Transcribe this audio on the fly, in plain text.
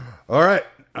All right,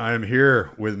 I'm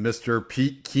here with Mr.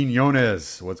 Pete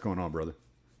Quinones. What's going on, brother?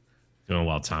 Doing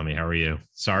well, Tommy. How are you?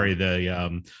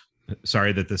 Um,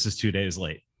 Sorry that this is 2 days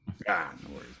late. no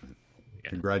worries, man. Yeah.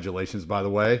 Congratulations, by the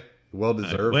way. Well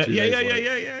deserved. Well, Two days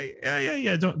late.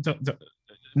 yeah. Don't.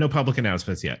 No public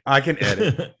announcements yet. I can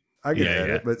edit. I can Yeah.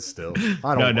 edit, but still,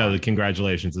 I don't No. The mind.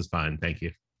 congratulations is fine. Thank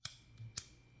you.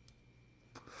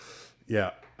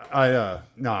 Yeah,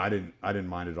 no, I didn't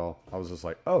mind at all. I was just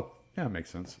like, oh, yeah, it makes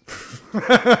sense.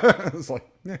 It's like,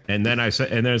 yeah. And then I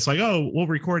said, and then it's like, oh, we'll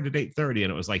record at 8:30,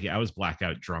 and it was like, yeah, I was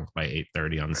blackout drunk by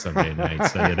 8:30 on Sunday night.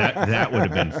 So yeah, that would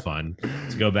have been fun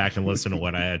to go back and listen to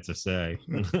what I had to say.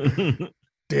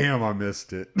 Damn, I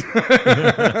missed it.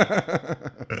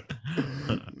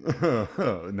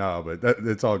 No, but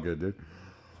it's all good, dude.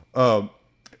 Um,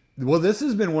 Well, this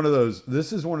has been one of those.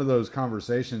 This is one of those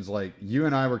conversations. Like you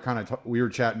and I were kind of we were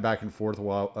chatting back and forth a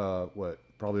while.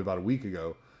 Probably about a week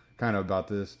ago, kind of about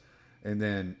this, and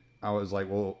then I was like,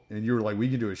 well, and you were like, we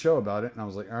can do a show about it, and I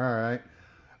was like, all right.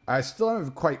 I still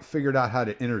haven't quite figured out how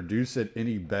to introduce it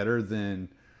any better than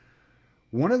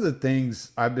one of the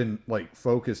things I've been like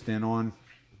focused in on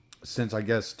since I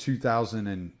guess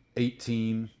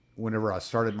 2018, whenever I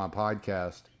started my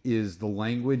podcast, is the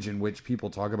language in which people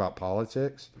talk about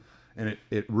politics. And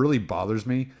it really bothers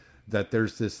me that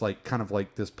there's this like kind of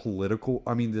like this political,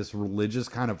 I mean, this religious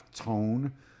kind of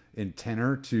tone and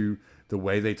tenor to the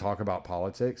way they talk about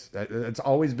politics. It's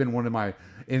always been one of my,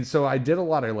 and so I did a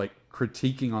lot of like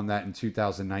critiquing on that in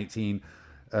 2019,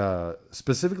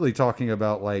 specifically talking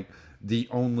about like the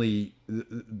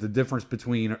difference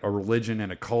between a religion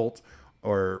and a cult,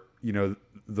 or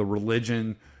the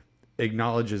religion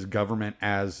acknowledges government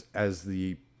as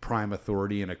the prime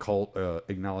authority, and a cult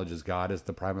acknowledges God as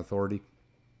the prime authority.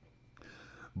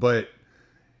 But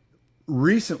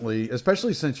recently,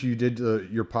 especially since you did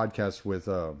your podcast with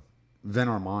Vin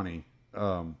Armani,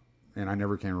 and I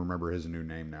never can remember his new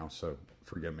name now, so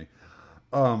forgive me.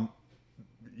 Um,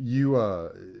 you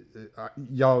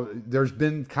y'all, there's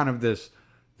been kind of this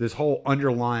whole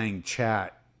underlying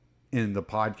chat in the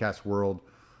podcast world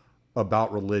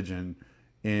about religion,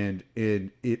 and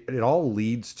it all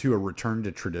leads to a return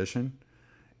to tradition.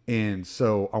 And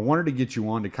so I wanted to get you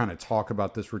on to kind of talk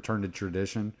about this return to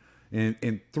tradition,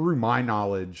 and through my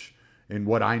knowledge and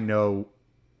what I know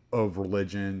of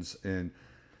religions. And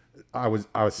I was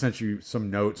sent you some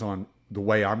notes on the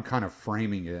way I'm kind of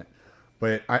framing it,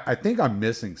 but I think I'm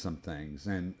missing some things,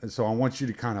 and so I want you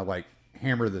to kind of like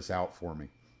hammer this out for me.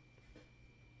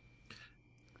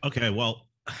 Okay, well,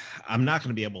 I'm not going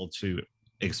to be able to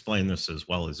explain this as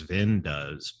well as Vin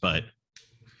does, but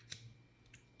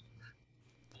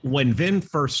when Vin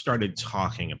first started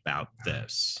talking about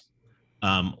this,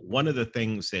 one of the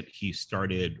things that he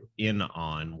started in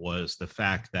on was the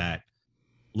fact that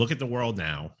look at the world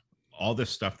now, all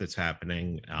this stuff that's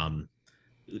happening.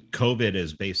 COVID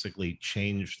has basically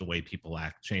changed the way people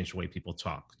act, changed the way people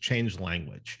talk, changed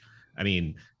language. I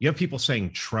mean, you have people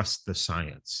saying trust the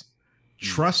science. Mm.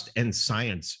 Trust and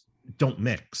science don't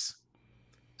mix.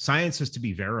 Science is to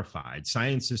be verified,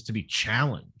 science is to be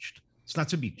challenged. It's not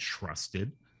to be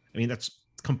trusted. I mean, that's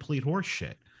complete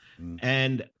horseshit. Mm.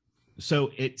 And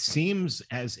so it seems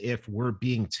as if we're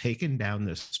being taken down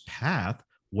this path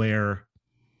where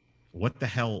what the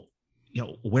hell,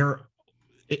 where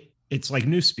it's like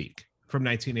Newspeak from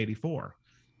 1984.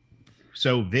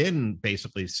 So Vin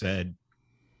basically said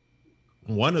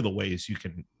one of the ways you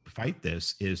can fight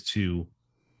this is to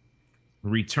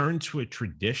return to a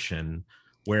tradition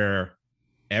where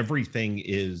everything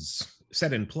is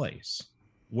set in place,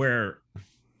 where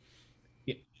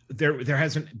there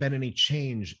hasn't been any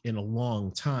change in a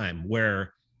long time,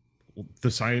 where the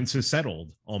science is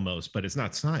settled almost, but it's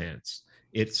not science,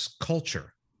 it's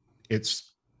culture, it's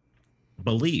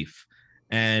belief.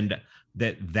 And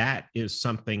that is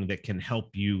something that can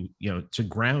help you, to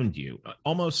ground you,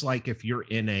 almost like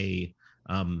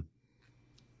um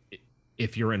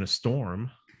if you're in a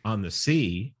storm on the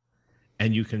sea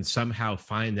and you can somehow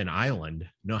find an island,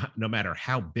 no matter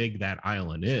how big that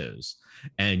island is,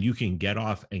 and you can get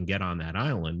off and get on that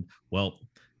island, well,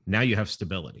 now you have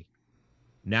stability.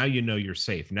 Now you know you're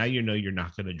safe. Now you know you're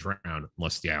not going to drown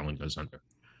unless the island goes under.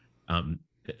 Um,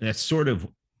 that's sort of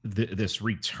this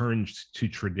return to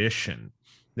tradition.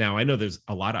 Now, I know there's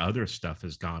a lot of other stuff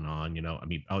has gone on. I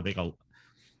mean, I think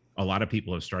a lot of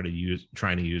people have started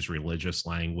trying to use religious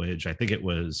language. I think it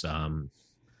was Adam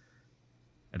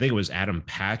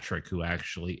Patrick who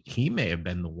actually, he may have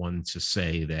been the one to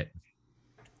say that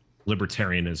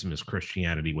libertarianism is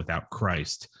Christianity without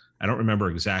Christ. I don't remember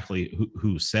exactly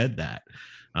who said that.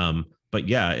 But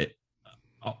yeah,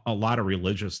 a lot of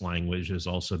religious language is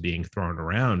also being thrown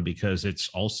around because it's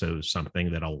also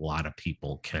something that a lot of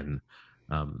people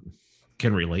um,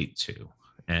 can relate to.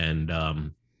 And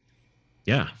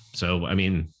yeah, so I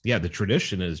mean, yeah, the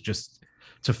tradition is just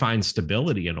to find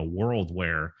stability in a world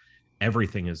where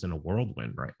everything is in a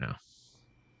whirlwind right now.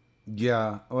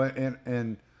 Yeah,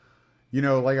 and you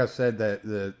know, like I said, that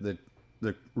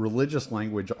the religious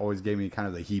language always gave me kind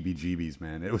of the heebie-jeebies,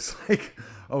 man. It was like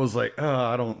I was like, oh,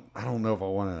 I don't know if I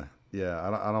want to. Yeah,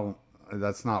 I don't.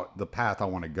 That's not the path I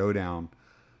want to go down.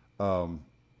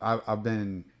 I've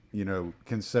been, you know,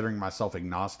 considering myself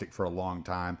agnostic for a long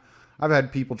time. I've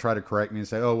had people try to correct me and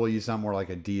say, "Oh, well, you sound more like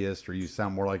a deist, or you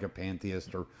sound more like a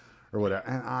pantheist, or whatever."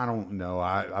 And I don't know.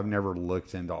 I've never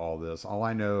looked into all this. All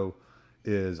I know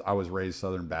is I was raised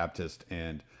Southern Baptist,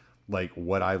 and like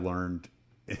what I learned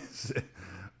is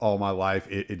all my life,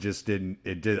 it just didn't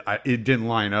it didn't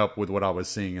line up with what I was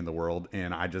seeing in the world,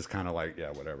 and I just kind of like,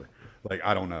 yeah, whatever. Like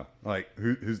I don't know. Like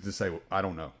who's to say? I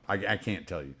don't know. I can't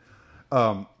tell you.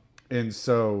 And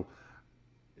so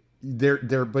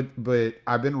but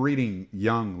I've been reading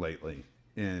Young lately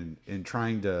and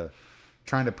trying to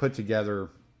put together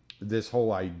this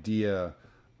whole idea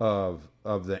of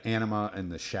the anima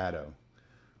and the shadow,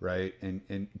 right?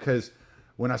 And because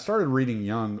when I started reading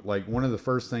Young, like one of the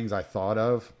first things I thought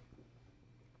of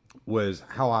was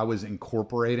how I was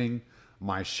incorporating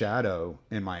my shadow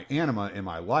and my anima in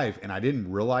my life, and I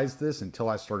didn't realize this until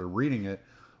I started reading it.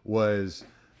 Was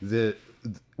that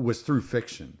was through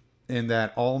fiction, and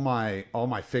that all my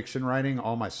fiction writing,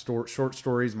 all my short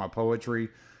stories, my poetry,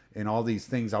 and all these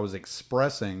things I was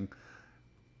expressing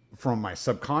from my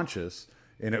subconscious,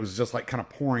 and it was just like kind of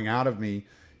pouring out of me,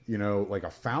 you know, like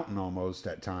a fountain almost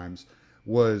at times.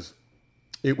 Was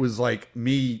it was like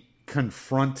me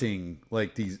confronting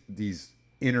like these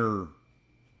inner,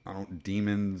 I don't,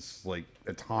 demons, like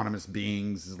autonomous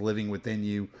beings living within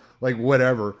you, like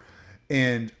whatever.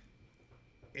 And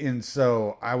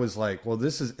so I was like, well,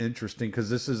 this is interesting because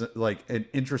this is like an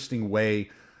interesting way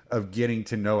of getting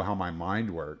to know how my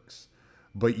mind works.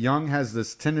 But Jung has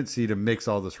this tendency to mix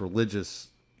all this religious,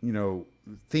 you know,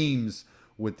 themes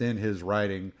within his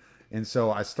writing. And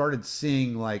so I started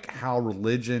seeing like how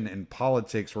religion and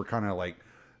politics were kind of like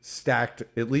stacked,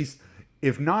 at least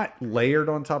if not layered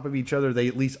on top of each other, they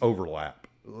at least overlap.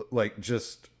 Like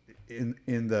just in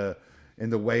the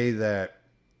way that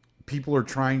people are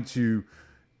trying to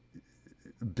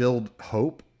build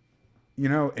hope, you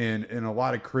know, and a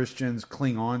lot of Christians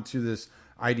cling on to this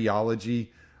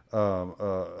ideology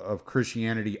of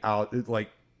Christianity out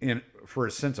like in for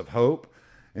a sense of hope.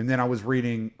 And then I was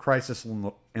reading Crisis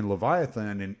in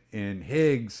Leviathan, and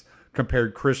Higgs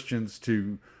compared Christians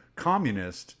to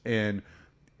communists, and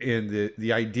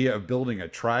the idea of building a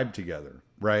tribe together,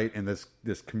 right? And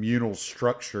this communal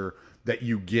structure that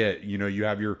you get, you know, you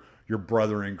have your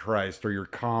brother in Christ or your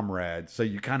comrade. So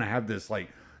you kind of have this like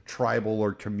tribal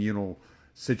or communal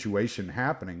situation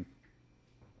happening.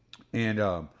 And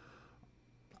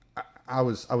I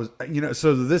was, you know,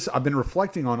 so this, I've been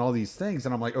reflecting on all these things,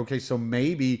 and I'm like, okay, so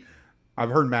maybe I've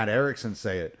heard Matt Erickson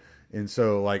say it. And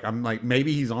so like, I'm like,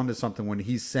 maybe he's onto something when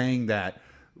he's saying that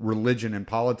religion and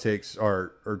politics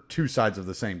are two sides of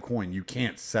the same coin. You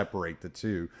can't separate the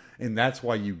two. And that's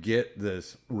why you get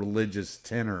this religious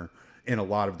tenor in a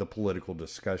lot of the political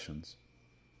discussions.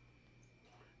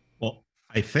 Well,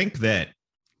 I think that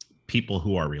people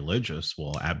who are religious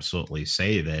will absolutely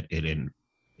say that it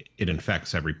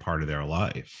infects every part of their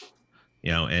life,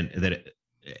 you know, and that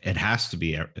it has to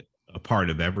be a part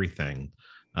of everything.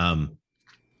 Um,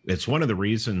 it's one of the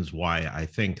reasons why I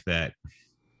think that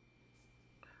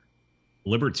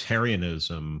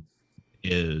libertarianism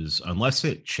is, unless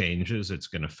it changes, it's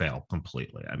going to fail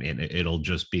completely. I mean, it'll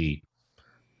be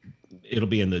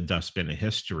in the dustbin of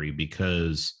history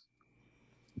because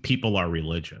people are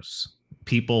religious.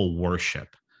 People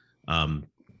worship. Um,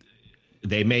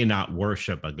 they may not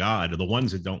worship a god. The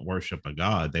ones that don't worship a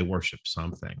god, they worship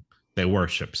something. They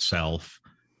worship self.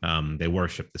 They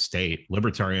worship the state.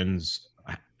 Libertarians,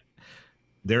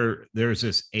 there's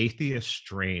this atheist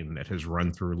strain that has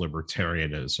run through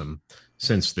libertarianism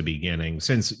since the beginning,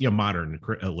 since, you know, modern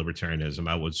libertarianism.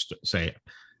 I would say,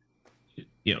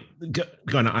 you know,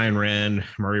 going to Ayn Rand,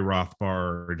 Murray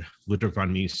Rothbard, Ludwig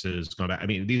von Mises, going back. I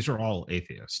mean, these are all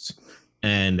atheists,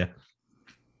 and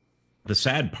the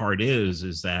sad part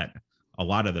is that a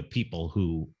lot of the people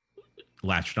who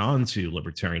latched on to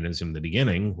libertarianism in the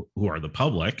beginning, who are the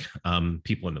public,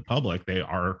 people in the public, they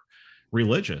are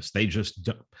religious. They just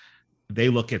they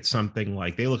look at something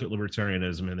like, they look at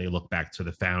libertarianism and they look back to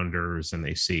the founders and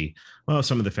they see, well,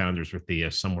 some of the founders were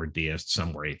theists, some were deists,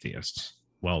 some were atheists.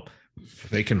 Well,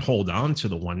 they can hold on to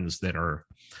the ones that are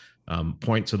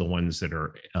point to the ones that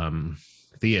are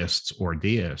theists or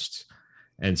deists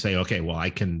and say, okay, well, I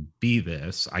can be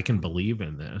this, I can believe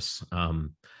in this.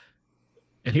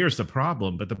 And here's the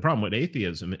problem. But the problem with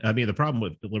atheism, I mean, the problem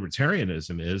with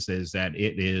libertarianism is that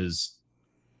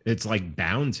it's like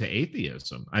bound to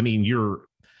atheism. I mean, you're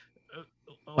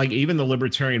like, even the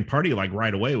Libertarian Party, like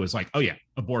right away was like, oh yeah,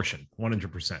 abortion,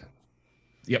 100%.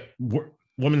 Yep,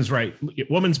 woman's right,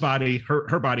 woman's body,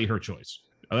 her body, her choice,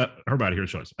 her body, her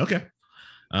choice. Okay,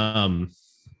 all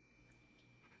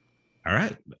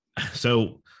right.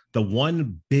 So the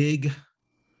one big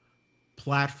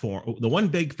platform, the one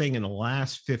big thing in the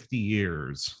last 50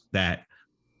 years that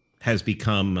has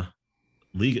become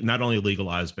legal, not only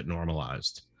legalized but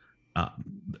normalized,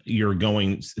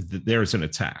 there's an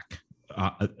attack.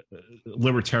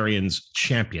 Libertarians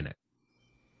champion it,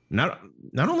 not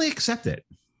only accept it,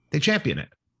 they champion it.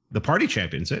 The party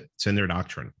champions it. It's in their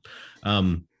doctrine.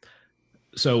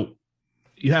 So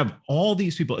you have all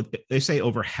these people. They say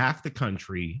over half the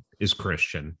country is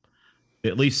Christian.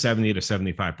 At least 70 to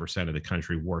 75% of the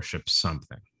country worships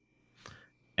something.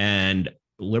 And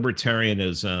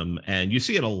libertarianism, and you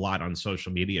see it a lot on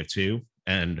social media too.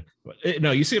 And no,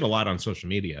 you see it a lot on social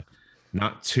media,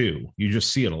 not too. You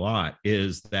just see it a lot,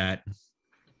 is that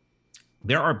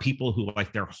there are people who,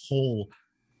 like, their whole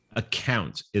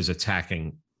account is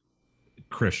attacking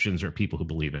Christians or people who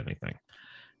believe anything.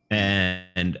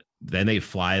 And then they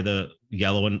fly the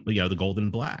yellow and, the gold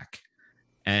and black.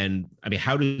 And I mean,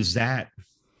 how does that,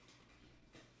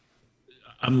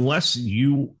 unless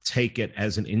you take it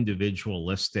as an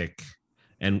individualistic,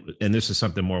 and this is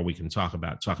something more we can talk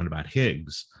about, talking about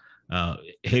Higgs's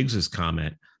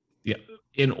comment. Yeah,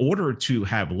 in order to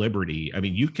have liberty, I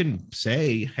mean, you can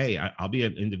say, hey, I'll be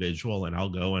an individual and I'll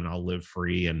go and I'll live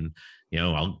free and,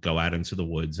 I'll go out into the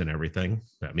woods and everything.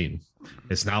 I mean,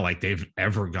 it's not like they've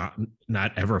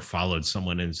not ever followed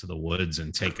someone into the woods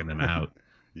and taken them out.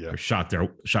 Yeah. Or shot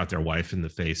their wife in the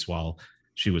face while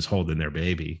she was holding their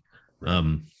baby.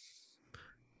 Right.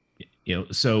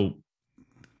 So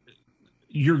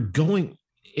you're going,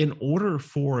 in order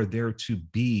for there to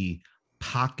be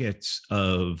pockets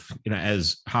of,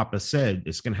 as Hoppe said,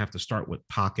 it's going to have to start with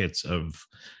pockets of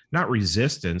not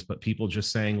resistance, but people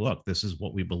just saying, look, this is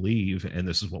what we believe and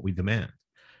this is what we demand.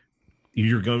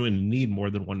 You're going to need more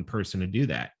than one person to do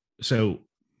that. So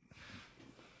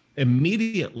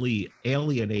immediately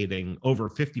alienating over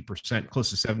 50%, close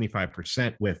to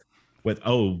 75% with,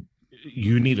 oh,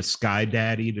 you need a sky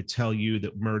daddy to tell you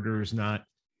that murder's not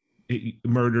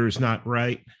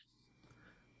right.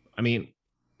 I mean,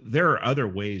 there are other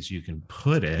ways you can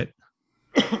put it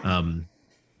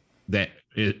that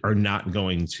are not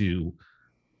going to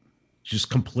just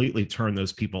completely turn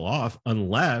those people off,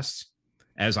 unless,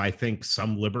 as I think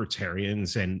some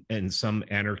libertarians and some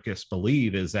anarchists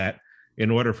believe, is that in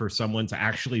order for someone to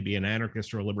actually be an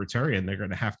anarchist or a libertarian, they're going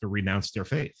to have to renounce their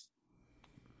faith.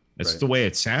 That's right. The way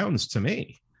it sounds to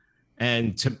me.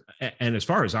 And as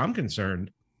far as I'm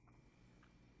concerned,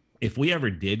 if we ever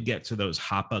did get to those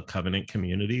Hoppe covenant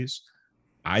communities,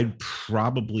 I'd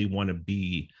probably want to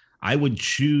be, I would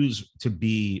choose to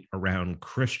be around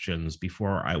Christians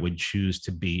before I would choose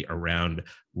to be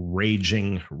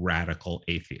raging radical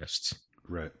atheists.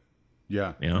 Right.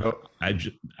 Yeah.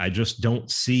 I just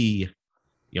don't see,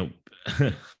 no,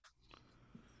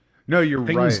 you're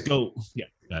things right. Go. Yeah.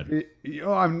 I'm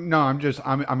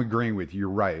agreeing with you. You're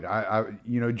right.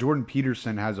 Jordan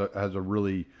Peterson has a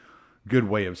really good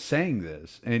way of saying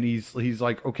this, and he's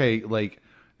like, okay, like,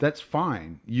 that's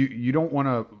fine. You don't want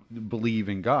to believe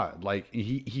in God. Like,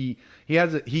 he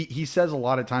says a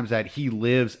lot of times that he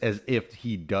lives as if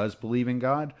he does believe in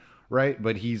God, right?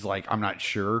 But he's like, I'm not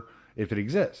sure if it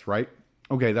exists, right?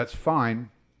 Okay, that's fine.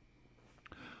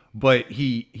 But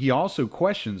he also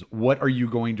questions, what are you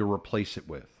going to replace it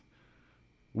with?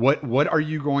 What are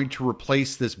you going to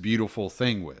replace this beautiful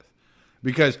thing with?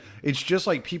 Because it's just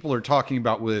like people are talking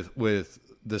about with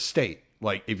the state.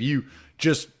 Like, if you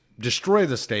just destroy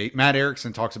the state, Matt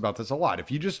Erickson talks about this a lot. If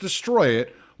you just destroy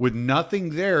it with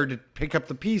nothing there to pick up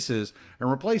the pieces and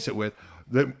replace it with,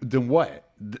 then what?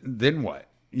 Then what?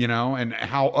 And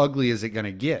how ugly is it going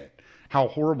to get? How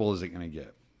horrible is it going to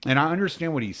get? And I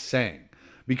understand what he's saying,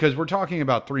 because we're talking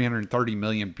about 330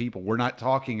 million people. We're not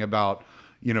talking about,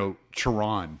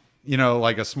 Chiron,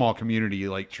 like a small community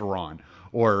like Chiron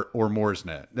or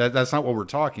Mooresnet. That's not what we're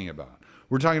talking about.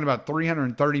 We're talking about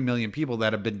 330 million people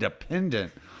that have been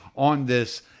dependent on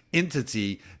this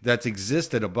entity that's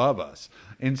existed above us.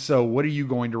 And so what are you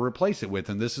going to replace it with?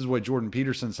 And this is what Jordan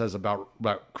Peterson says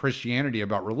about Christianity,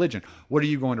 about religion. What are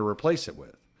you going to replace it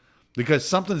with? because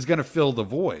something's going to fill the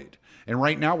void. And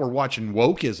right now we're watching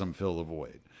wokeism fill the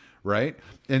void, right?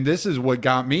 And this is what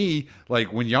got me,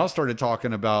 like when y'all started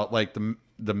talking about like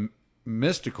the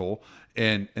mystical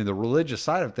and the religious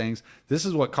side of things. This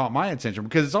is what caught my attention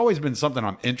because it's always been something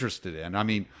I'm interested in. I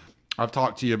mean, I've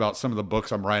talked to you about some of the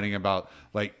books I'm writing about,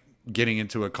 like getting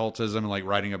into occultism and like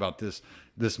writing about this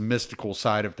mystical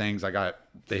side of things. I got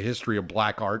the history of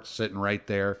black arts sitting right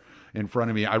there in front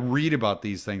of me. I read about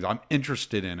these things. I'm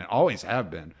interested in it. Always have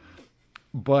been.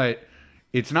 But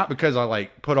it's not because I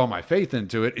like put all my faith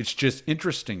into it. It's just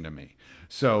interesting to me.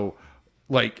 So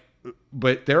like,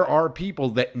 but there are people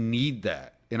that need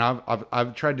that. And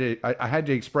I've tried to, I had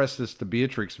to express this to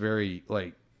Beatrix very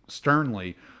like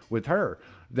sternly with her,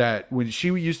 that when she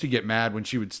used to get mad when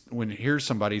she would hear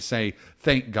somebody say,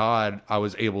 thank God I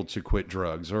was able to quit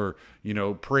drugs, or, you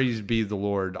know, praise be the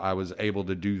Lord, I was able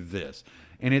to do this.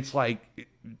 And it's like,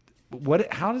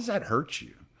 how does that hurt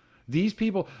you? These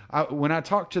people, when I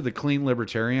talk to the clean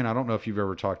libertarian, I don't know if you've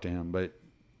ever talked to him, but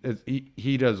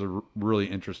he does a really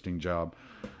interesting job.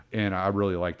 And I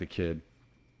really like the kid.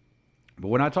 But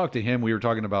when I talked to him, we were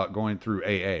talking about going through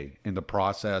AA and the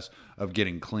process of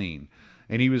getting clean.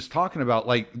 And he was talking about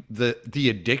like the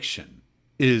addiction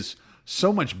is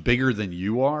so much bigger than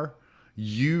you are.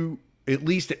 You, at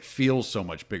least it feels so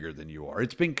much bigger than you are.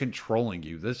 It's been controlling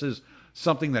you. This is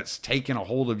something that's taken a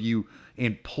hold of you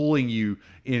and pulling you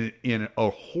in a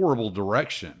horrible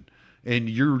direction. And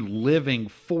you're living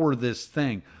for this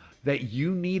thing that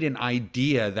you need an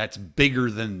idea that's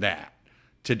bigger than that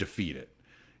to defeat it.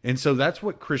 And so that's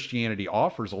what Christianity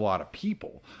offers a lot of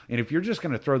people. And if you're just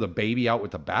going to throw the baby out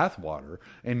with the bathwater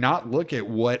and not look at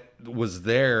what was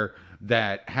there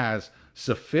that has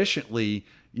sufficiently,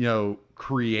 you know,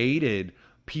 created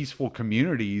peaceful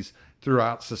communities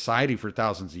throughout society for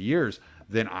thousands of years,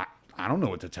 then I don't know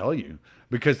what to tell you,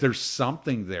 because there's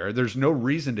something there. There's no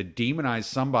reason to demonize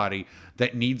somebody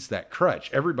that needs that crutch.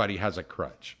 Everybody has a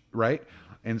crutch, right?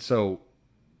 And so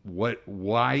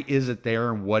why is it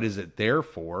there, and what is it there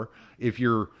for? If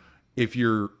you're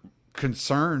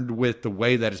concerned with the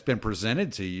way that it's been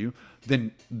presented to you,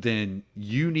 then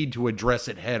you need to address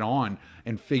it head on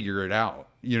and figure it out.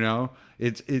 You know,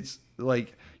 it's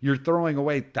like you're throwing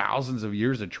away thousands of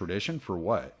years of tradition for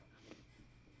what?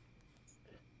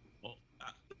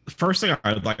 First thing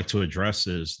I would like to address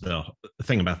is the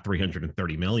thing about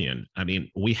 330 million. I mean,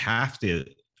 we have to,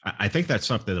 I think that's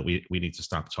something that we need to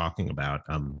stop talking about.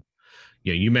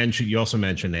 Yeah, you also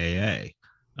mentioned AA.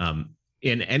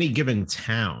 In any given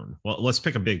town, well, let's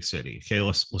pick a big city. Okay,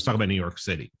 let's talk about New York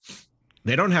City.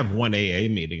 They don't have one AA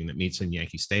meeting that meets in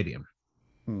Yankee Stadium.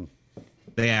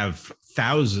 They have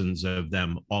thousands of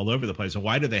them all over the place. And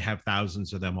why do they have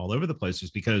thousands of them all over the place?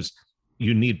 Is because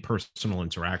you need personal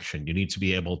interaction. You need to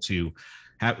be able to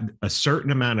have a certain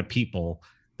amount of people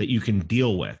that you can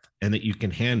deal with and that you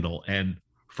can handle, and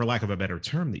for lack of a better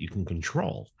term, that you can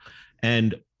control.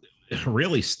 And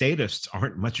really, statists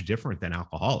aren't much different than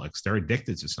alcoholics. They're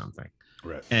addicted to something.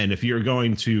 Right. And if you're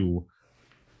going to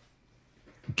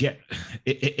try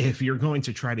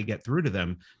to get through to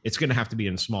them, it's going to have to be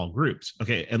in small groups.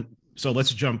 Okay. And so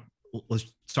let's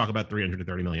talk about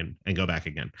 330 million and go back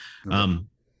again. Mm-hmm.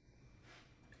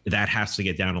 That has to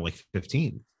get down to like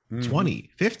 15, 20,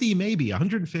 50, maybe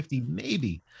 150,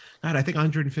 maybe. God, I think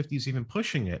 150 is even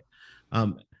pushing it.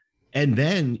 And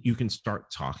then you can start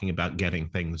talking about getting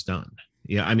things done.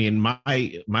 Yeah, I mean, my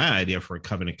idea for a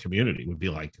covenant community would be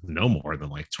like no more than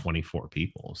like 24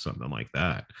 people, something like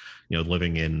that. You know,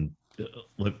 living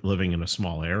in a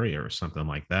small area or something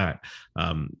like that,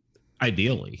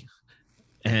 ideally.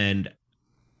 But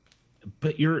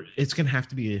it's going to have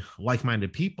to be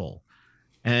like-minded people.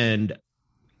 And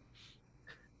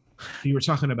you were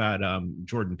talking about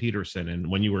Jordan Peterson, and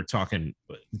when you were talking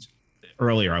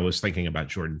earlier, I was thinking about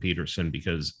Jordan Peterson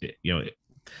because, you know,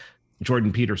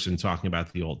 Jordan Peterson talking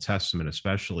about the Old Testament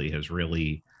especially has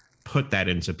really put that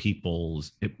into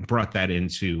it brought that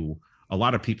into a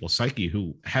lot of people's psyche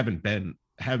who haven't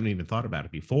even thought about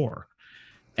it before.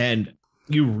 And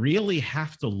you really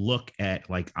have to look at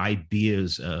like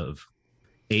ideas of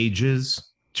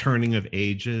ages, turning of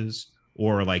ages,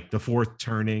 or like the fourth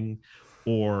turning,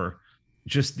 or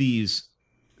just these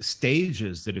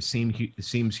stages that it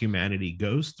seems humanity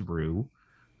goes through.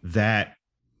 That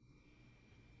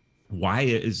why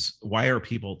are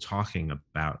people talking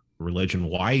about religion?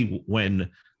 Why, when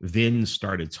Vin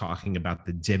started talking about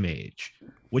the dim age,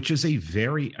 which is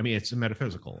it's a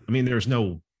metaphysical. I mean,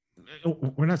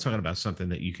 we're not talking about something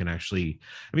that you can actually,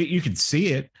 I mean, you can see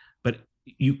it, but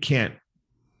you can't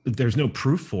there's no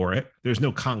proof for it. There's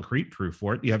no concrete proof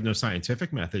for it. You have no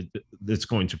scientific method that's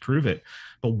going to prove it.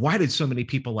 But why did so many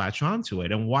people latch onto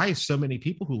it? And why so many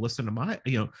people who listen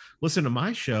to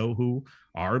my show who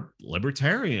are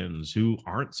libertarians, who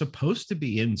aren't supposed to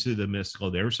be into the mystical?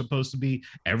 They're supposed to be,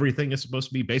 everything is supposed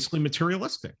to be basically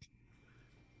materialistic.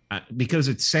 Because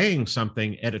it's saying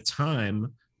something at a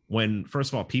time when,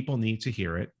 first of all, people need to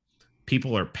hear it.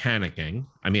 People are panicking.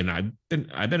 I mean, I've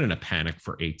been in a panic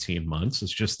for 18 months.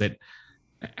 It's just that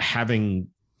having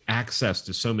access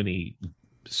to so many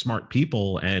smart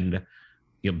people, and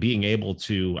being able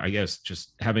to, I guess,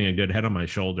 just having a good head on my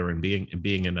shoulder, and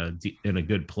being in a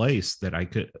good place that I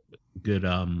could good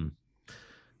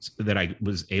that I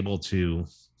was able to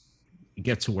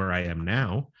get to where I am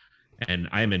now. And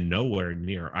I'm in nowhere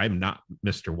near, I'm not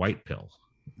Mr. White Pill.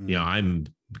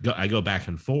 I go back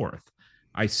and forth.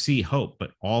 I see hope,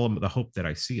 but all of the hope that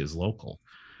I see is local.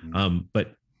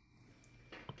 But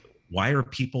why are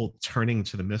people turning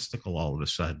to the mystical all of a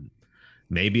sudden?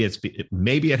 Maybe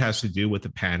it has to do with the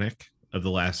panic of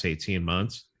the last 18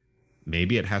 months.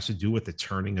 Maybe it has to do with the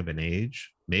turning of an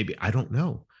age. Maybe, I don't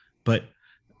know. But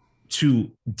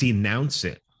to denounce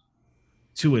it,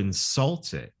 to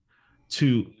insult it,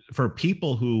 for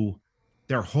people who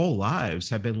their whole lives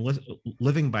have been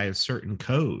living by a certain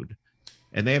code,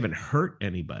 and they haven't hurt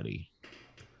anybody.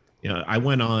 I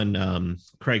went on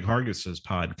Craig Hargis's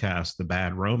podcast, The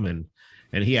Bad Roman,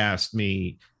 and he asked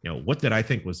me, what did I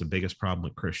think was the biggest problem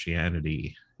with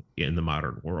Christianity in the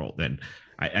modern world? And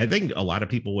I think a lot of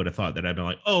people would have thought that I'd been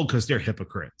like, oh, because they're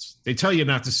hypocrites. They tell you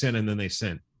not to sin and then they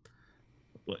sin.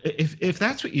 If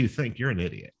that's what you think, you're an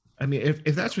idiot. I mean,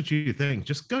 if that's what you think,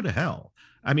 just go to hell.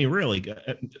 I mean, really,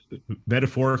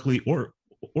 metaphorically or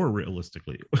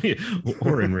realistically,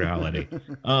 or in reality,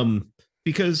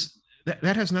 because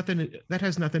that has nothing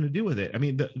to do with it. I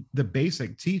mean, the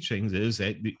basic teachings is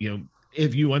that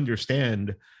if you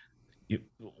understand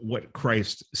what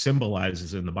Christ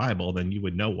symbolizes in the Bible, then you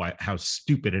would know how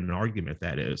stupid an argument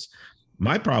that is.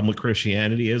 My problem with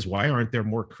Christianity is, why aren't there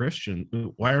more Christians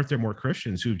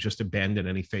who just abandon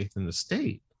any faith in the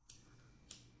state?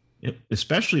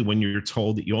 Especially when you're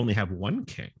told that you only have one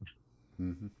king.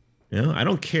 Mm-hmm. I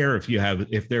don't care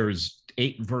if there's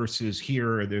 8 verses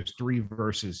here, or there's 3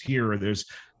 verses here, or there's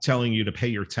telling you to pay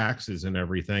your taxes and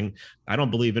everything. I don't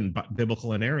believe in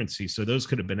biblical inerrancy, so those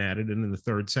could have been added in the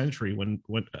 3rd century or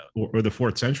the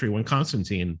 4th century when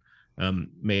Constantine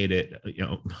made it.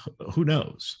 Who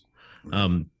knows?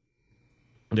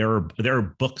 There are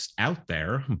books out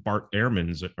there. Bart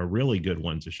Ehrman's a really good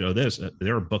one to show this.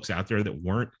 There are books out there that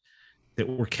were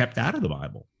kept out of the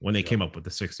Bible when they came up with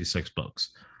the 66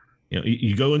 books.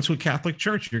 You go into a Catholic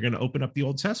church, you're going to open up the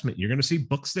Old Testament. You're going to see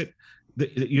books that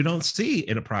you don't see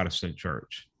in a Protestant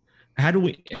church. How do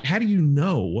you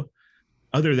know,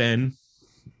 other than,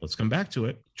 let's come back to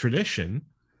it, tradition,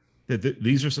 that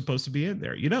these are supposed to be in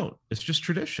there? You don't. It's just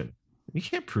tradition. You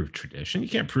can't prove tradition. You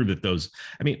can't prove that those.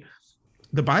 I mean,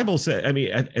 the Bible said. I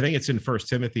mean, I think it's in 1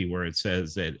 Timothy where it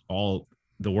says that all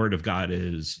the Word of God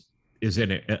is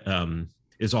in it,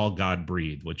 is all God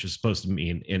breathed, which is supposed to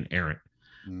mean inerrant.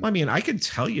 Well, I mean, I can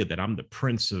tell you that I'm the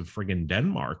Prince of friggin'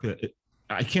 Denmark.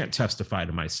 I can't testify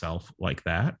to myself like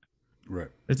that. Right.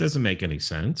 It doesn't make any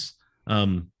sense.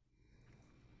 But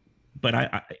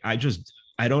I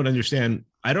don't understand.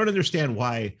 I don't understand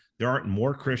why there aren't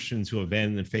more Christians who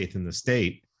abandon faith in the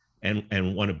state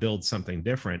and want to build something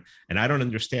different. And I don't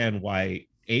understand why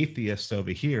atheists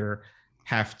over here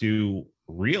have to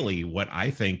really, what I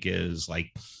think is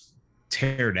like,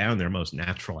 tear down their most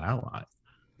natural ally.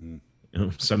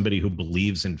 Somebody who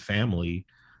believes in family,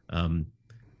 and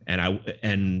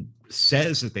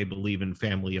says that they believe in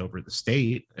family over the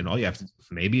state. And all you have to,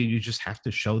 maybe you just have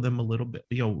to show them a little bit,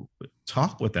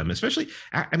 talk with them. Especially,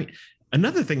 I mean,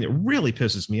 another thing that really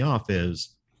pisses me off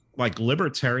is like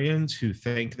libertarians who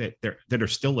think that that are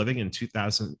still living in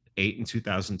 2008 and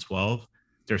 2012.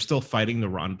 They're still fighting the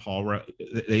Ron Paul.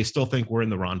 They still think we're in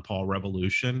the Ron Paul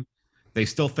revolution. They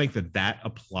still think that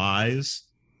applies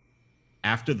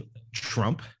after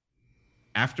Trump,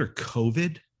 after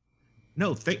COVID.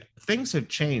 No, things have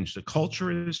changed. The culture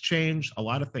has changed. A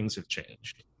lot of things have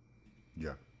changed.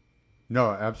 Yeah. No,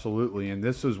 absolutely. And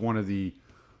this was one of the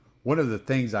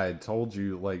things I had told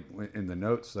you, like in the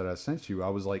notes that I sent you. I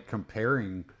was like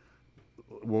comparing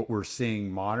what we're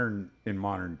seeing in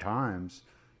modern times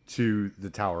to the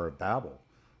Tower of Babel,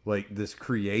 like this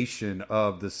creation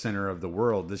of the center of the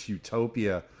world, this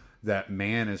utopia that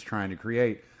man is trying to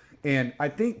create. And I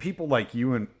think people like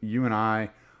you and I,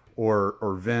 or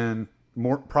Vin,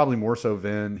 probably more so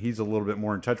Vin. He's a little bit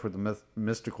more in touch with the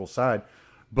mystical side,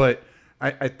 but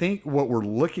I think what we're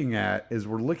looking at is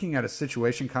we're looking at a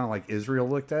situation kind of like Israel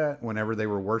looked at whenever they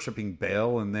were worshiping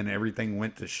Baal and then everything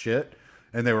went to shit.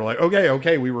 And they were like, okay,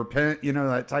 okay, we repent,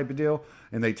 that type of deal.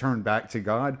 And they turned back to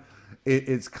God.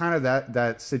 It's kind of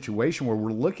that situation where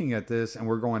we're looking at this and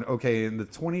we're going, okay, in the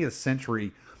 20th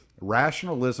century,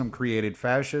 rationalism created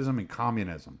fascism and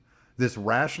communism. This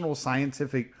rational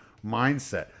scientific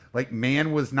mindset. Like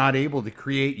man was not able to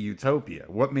create utopia.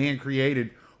 What man created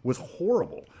was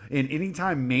horrible. And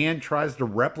anytime man tries to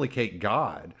replicate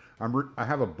God, I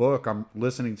have a book I'm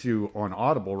listening to on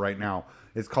Audible right now.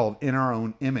 It's called In Our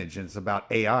Own Image, and it's about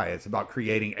AI. It's about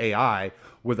creating AI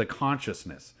with a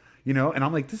consciousness, And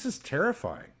I'm like, this is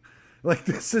terrifying. Like,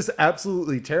 this is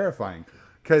absolutely terrifying.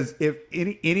 Because if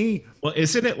any Well,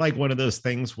 isn't it like one of those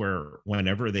things where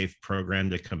whenever they've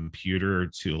programmed a computer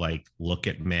to like look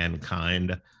at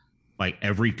mankind, like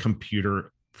every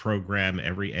computer program,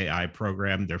 every AI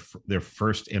program, their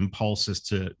first impulse is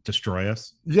to destroy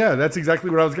us? Yeah, that's exactly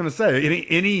what I was going to say.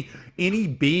 Any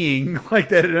being like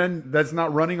that that's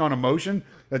not running on emotion,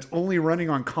 that's only running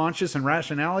on conscious and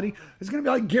rationality, is going to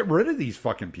be like, get rid of these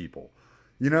fucking people.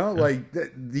 Like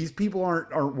these people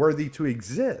aren't worthy to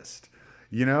exist.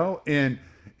 And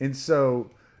so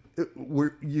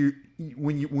when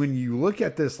you look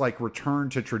at this like return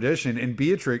to tradition, and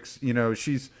Beatrix,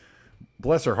 she's,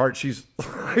 bless her heart, she's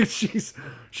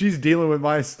dealing with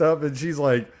my stuff, and she's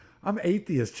like, I'm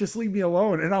atheist, just leave me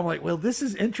alone. And I'm like, well, this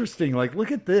is interesting. Like,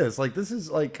 look at this. Like, this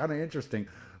is like kind of interesting.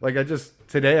 Like,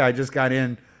 today I just got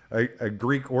in a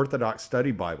Greek Orthodox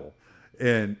study Bible,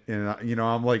 and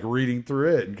I'm like reading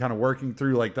through it and kind of working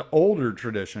through like the older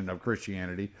tradition of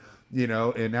Christianity,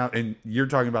 and you're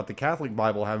talking about the Catholic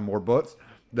Bible having more books.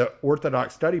 The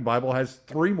Orthodox study Bible has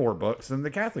 3 more books than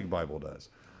the Catholic Bible does.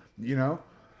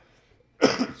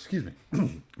 Excuse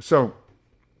me. So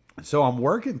I'm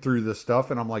working through this stuff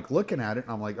and I'm like looking at it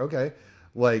and I'm like, okay,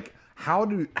 like how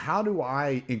do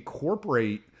I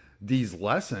incorporate these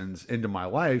lessons into my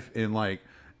life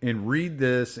and read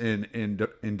this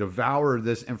and devour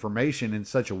this information in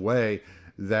such a way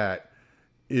that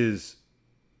is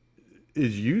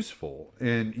useful.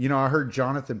 And I heard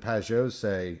Jonathan Pajot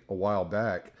say a while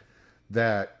back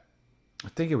that, I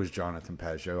think it was Jonathan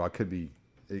Pajot.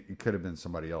 It could have been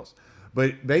somebody else.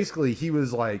 But basically he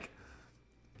was like,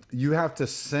 you have to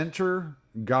center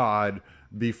God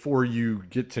before you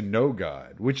get to know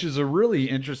God, which is a really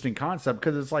interesting concept,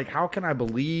 because it's like, how can I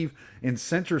believe and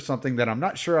center something that I'm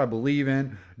not sure I believe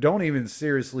in, don't even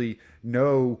seriously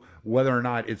know whether or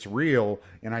not it's real,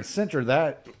 and I center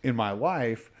that in my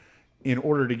life in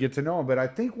order to get to know him. But I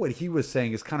think what he was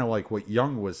saying is kind of like what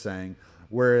Jung was saying,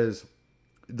 whereas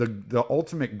the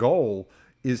ultimate goal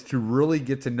is to really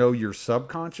get to know your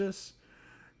subconscious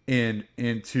and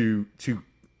to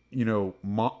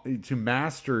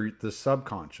master the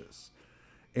subconscious,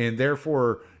 and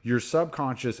therefore your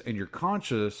subconscious and your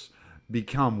conscious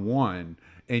become one,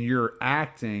 and you're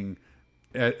acting,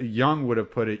 Young would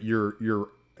have put it,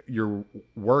 you're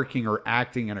working or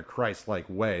acting in a Christ-like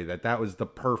way. That was the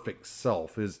perfect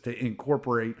self, is to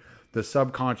incorporate the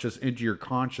subconscious into your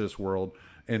conscious world,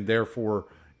 and therefore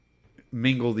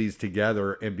mingle these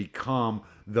together and become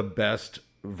the best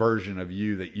version of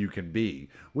you that you can be,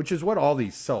 which is what all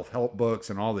these self-help books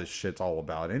and all this shit's all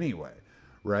about anyway,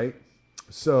 right?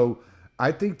 So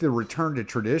I think the return to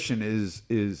tradition is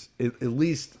at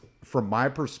least from my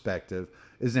perspective,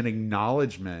 is an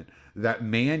acknowledgement that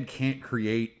man can't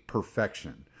create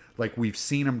perfection. Like, we've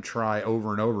seen him try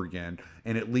over and over again,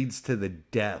 and it leads to the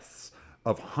deaths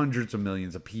of hundreds of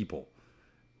millions of people.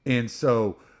 And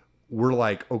so we're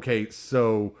like, okay,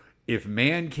 so if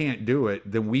man can't do it,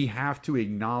 then we have to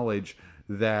acknowledge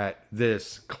that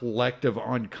this collective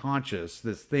unconscious,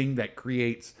 this thing that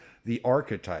creates the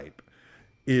archetype,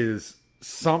 is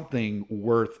something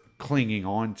worth clinging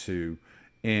on to,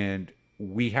 and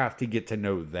we have to get to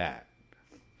know that.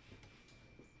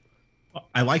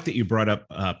 I like that you brought up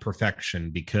perfection,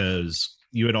 because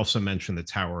you had also mentioned the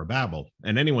Tower of Babel.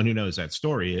 And anyone who knows that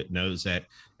story, it knows that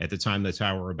at the time the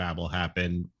Tower of Babel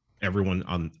happened, everyone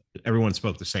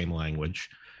spoke the same language,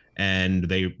 and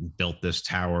they built this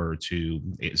tower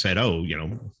it said, oh,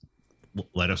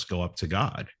 let us go up to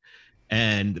God.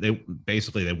 And they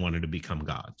wanted to become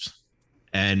gods.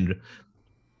 And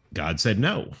God said,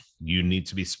 no, you need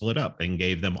to be split up, and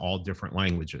gave them all different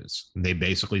languages. They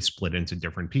basically split into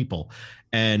different people.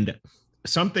 And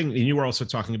you were also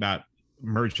talking about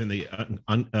merging the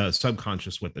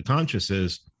subconscious with the conscious,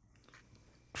 is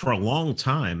for a long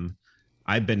time,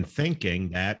 I've been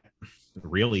thinking that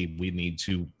really we need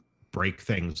to break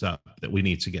things up, that we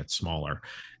need to get smaller,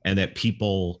 and that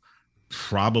people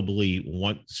probably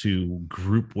want to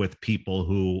group with people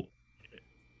who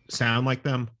sound like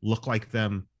them, look like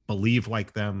them, believe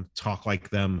like them, talk like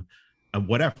them,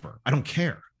 whatever. I don't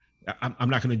care. I'm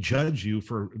not going to judge you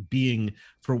for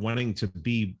wanting to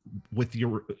be with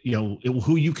your,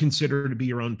 who you consider to be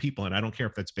your own people. And I don't care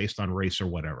if that's based on race or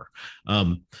whatever.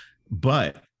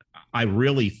 But I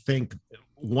really think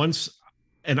once,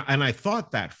 and I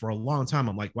thought that for a long time,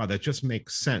 I'm like, wow, that just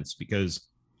makes sense, because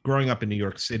growing up in New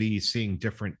York City, seeing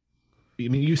different, I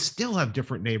mean, you still have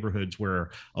different neighborhoods where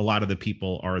a lot of the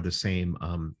people are the same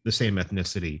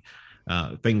ethnicity,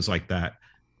 things like that.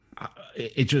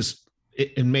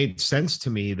 It made sense to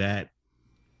me that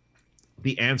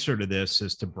the answer to this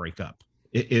is to break up.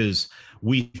 It is,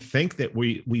 we think that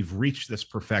we've reached this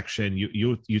perfection.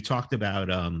 You talked about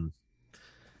uh,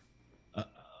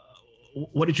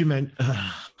 what did you mean?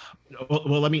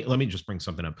 Well, let me just bring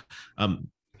something up. Um,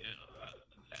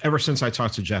 Ever since I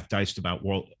talked to Jeff Deist about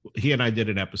he and I did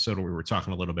an episode where we were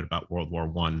talking a little bit about World War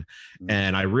One,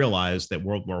 and I realized that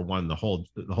World War One, the whole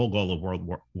goal of World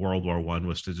War One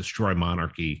was to destroy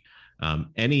monarchy,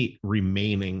 any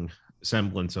remaining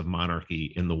semblance of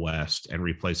monarchy in the West, and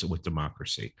replace it with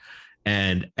democracy.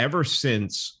 And ever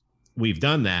since we've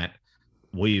done that,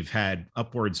 we've had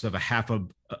upwards of a half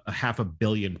a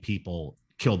billion people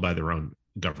killed by their own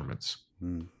governments.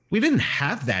 Mm. We didn't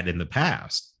have that in the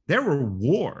past. There were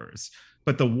wars,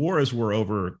 but the wars were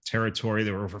over territory.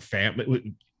 They were over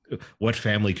family. What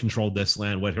family controlled this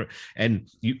land? And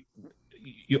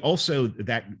you also,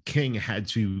 that king had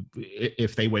to,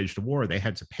 if they waged a war, they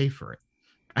had to pay for it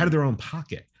out of their own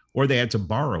pocket, or they had to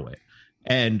borrow it.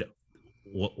 And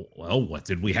well, what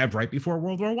did we have right before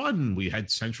World War One? We had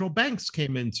central banks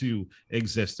came into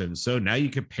existence. So now you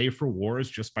could pay for wars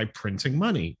just by printing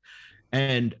money.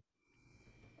 And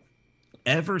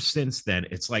ever since then,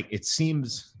 it's like, it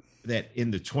seems that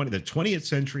in the 20th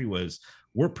century was,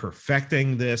 we're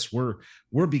perfecting this. We're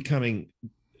becoming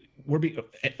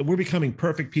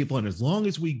perfect people. And as long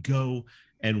as we go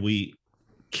and we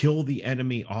kill the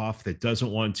enemy off that doesn't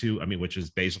want to, I mean, which is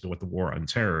basically what the war on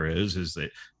terror is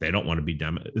that they don't want to be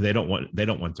they don't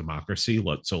want democracy.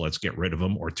 So let's get rid of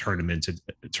them or turn them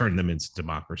into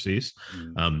democracies.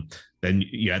 Mm. Then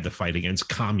you had the fight against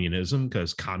communism,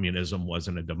 because communism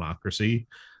wasn't a democracy.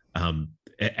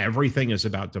 Everything is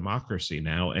about democracy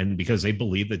now, and because they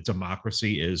believe that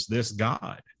democracy is this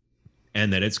God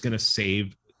and that it's going to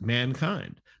save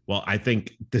mankind. Well, I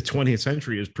think the 20th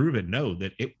century has proven no,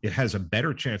 that it has a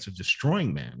better chance of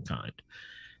destroying mankind.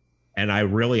 And I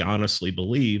really honestly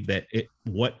believe that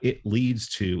what it leads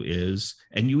to is,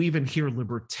 and you even hear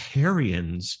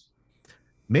libertarians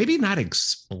maybe not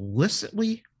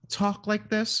explicitly talk like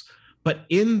this, but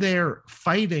in their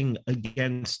fighting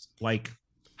against like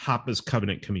Hoppa's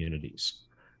covenant communities,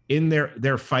 in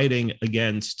they're fighting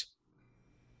against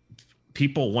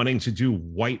people wanting to do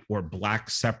white or black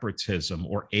separatism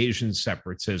or Asian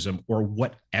separatism or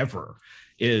whatever,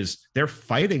 is they're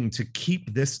fighting to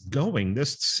keep this going,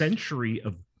 this century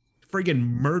of friggin'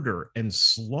 murder and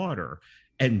slaughter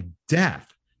and death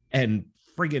and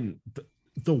friggin'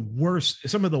 the worst,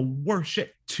 some of the worst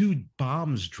shit. 2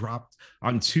 bombs dropped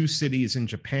on 2 cities in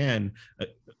Japan,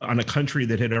 on a country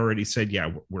that had already said, yeah,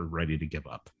 we're ready to give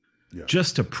up,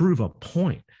 just to prove a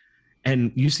point.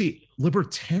 And you see,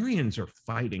 libertarians are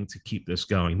fighting to keep this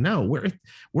going. No,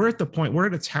 we're at the point, we're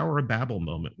at a Tower of Babel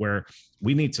moment where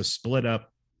we need to split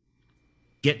up,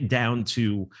 get down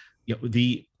to,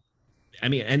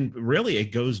 and really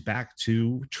it goes back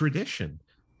to tradition.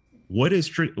 What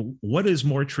is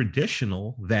more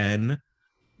traditional than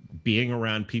being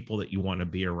around people that you want to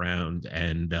be around,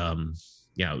 and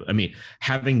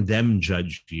having them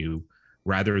judge you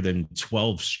rather than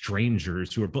 12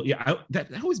 strangers who are, that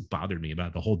always bothered me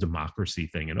about the whole democracy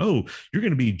thing. And, oh, you're going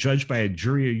to be judged by a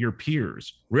jury of your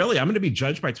peers. Really? I'm going to be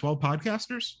judged by 12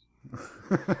 podcasters?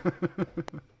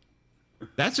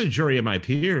 That's a jury of my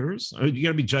peers. You're going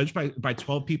to be judged by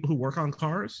 12 people who work on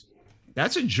cars?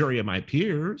 That's a jury of my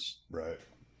peers. Right.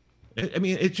 I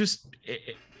mean,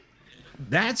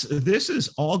 this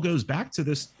all goes back to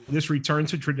this return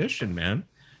to tradition, man.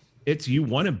 It's you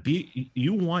want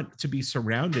to be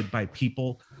surrounded by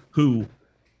people who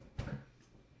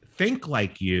think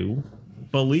like you,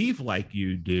 believe like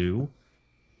you do,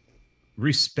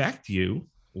 respect you,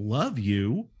 love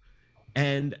you,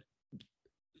 and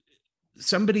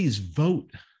somebody's vote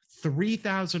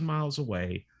 3,000 miles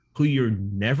away, who you're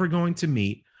never going to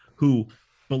meet, who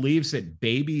believes that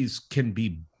babies can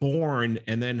be born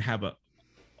and then have a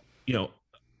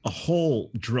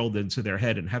hole drilled into their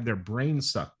head and have their brain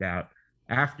sucked out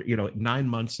after 9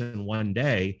 months and 1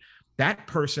 day. That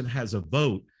person has a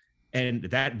vote, and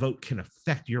that vote can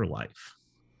affect your life.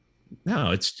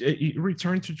 No, you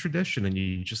return to tradition and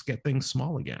you just get things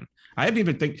small again. I didn't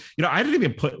even think, I didn't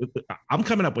even put, I'm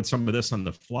coming up with some of this on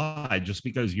the fly just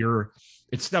because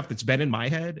it's stuff that's been in my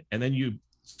head. And then you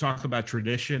talk about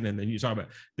tradition and then you talk about,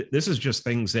 this is just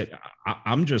things that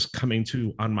I'm just coming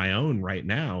to on my own right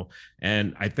now.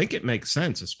 And I think it makes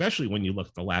sense, especially when you look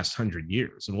at the last 100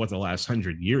 years and what the last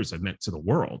 100 years have meant to the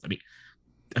world.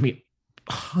 I mean,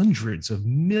 hundreds of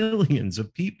millions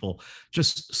of people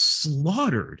just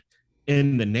slaughtered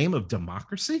in the name of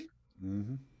democracy.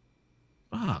 Mm-hmm.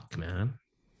 Fuck, man.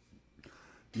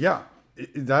 Yeah,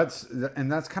 that's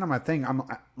kind of my thing.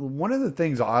 One of the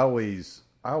things I always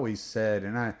said,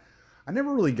 and I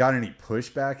never really got any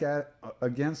pushback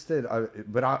against it.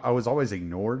 But I was always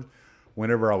ignored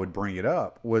whenever I would bring it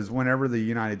up. Was whenever the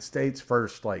United States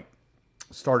first like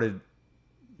started,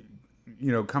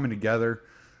 coming together,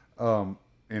 and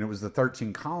it was the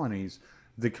 13 colonies.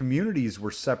 The communities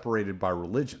were separated by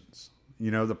religions.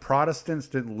 The Protestants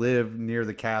didn't live near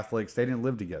the Catholics. They didn't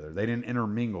live together. They didn't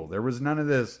intermingle. There was none of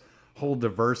this whole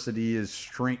diversity is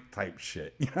strength type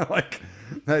shit. Like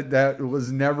that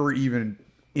was never even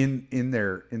in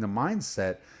the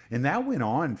mindset. And that went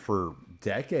on for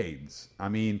decades. I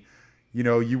mean,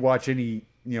 you watch any,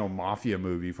 mafia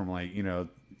movie from like,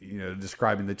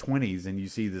 describing the 20s, and you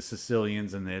see the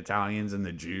Sicilians and the Italians and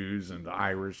the Jews and the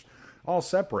Irish all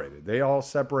separated. They all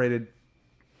separated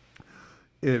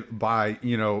it by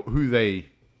who they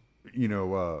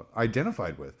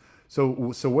identified with. So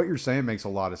what you're saying makes a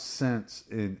lot of sense,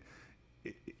 and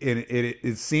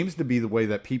it seems to be the way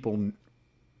that people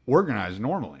organize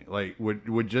normally, like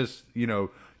would just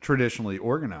traditionally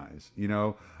organize.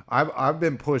 I've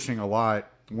been pushing a lot.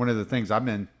 One of the things I've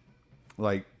been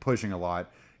like pushing a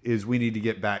lot is we need to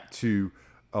get back to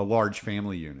large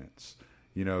family units.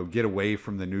 Get away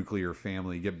from the nuclear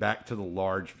family, get back to the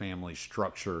large family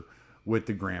structure with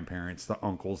the grandparents, the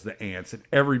uncles, the aunts, and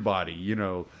everybody,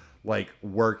 like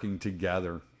working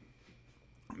together.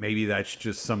 Maybe that's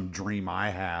just some dream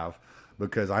I have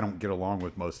because I don't get along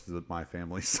with most of my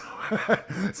family. So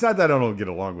it's not that I don't get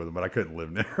along with them, but I couldn't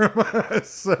live near them.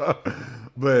 So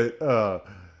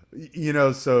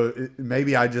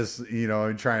maybe I just,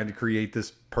 I'm trying to create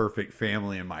this perfect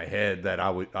family in my head that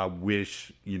I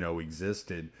wish,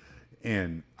 existed.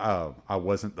 And I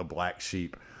wasn't the black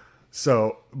sheep.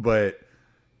 So, but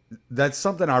that's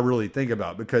something I really think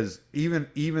about, because even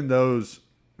those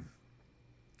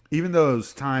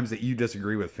times that you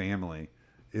disagree with family,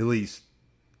 at least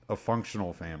a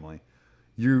functional family,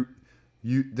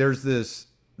 there's this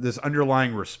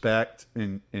underlying respect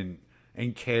and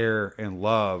care and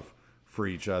love for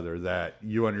each other that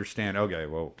you understand. Okay,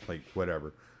 well, like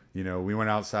whatever, we went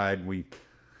outside and we,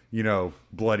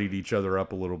 bloodied each other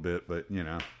up a little bit, but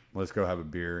let's go have a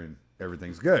beer and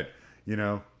everything's good,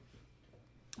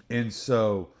 And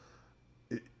so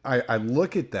I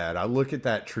look at that. I look at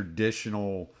that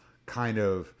traditional kind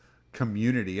of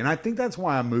community, and I think that's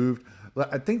why I moved.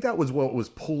 I think that was what was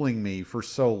pulling me for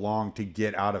so long to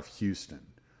get out of Houston.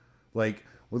 Like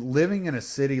with living in a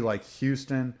city like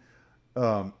Houston,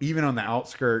 even on the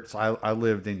outskirts, I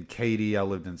lived in Katy, I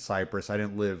lived in Cypress. I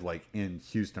didn't live like in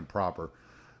Houston proper,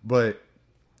 but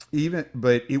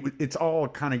it's all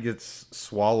kind of gets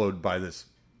swallowed by this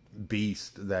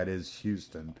beast that is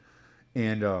Houston,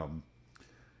 and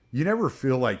you never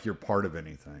feel like you're part of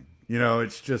anything.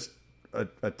 It's just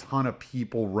a ton of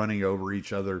people running over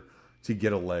each other to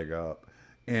get a leg up,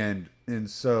 and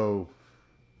so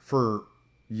for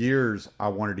years I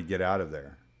wanted to get out of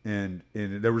there, and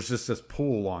there was just this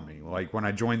pull on me. Like when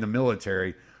I joined the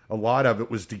military, a lot of it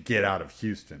was to get out of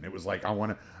Houston. It was like I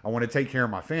want to take care of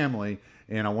my family,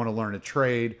 and I want to learn a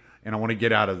trade, and I want to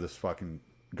get out of this fucking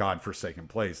godforsaken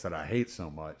place that I hate so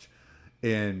much.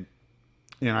 And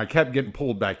I kept getting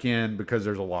pulled back in because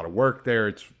there's a lot of work there.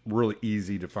 It's really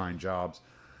easy to find jobs.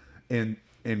 And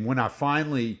when I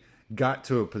finally got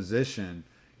to a position,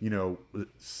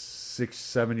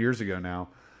 6-7 years ago now,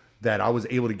 that I was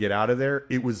able to get out of there,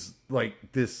 it was like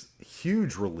this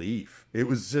huge relief. It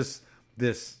was just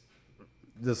this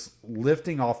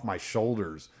lifting off my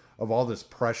shoulders of all this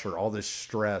pressure, all this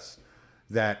stress,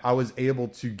 that I was able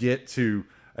to get to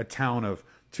a town of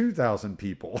 2,000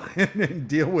 people and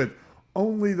deal with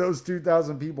only those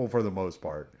 2,000 people for the most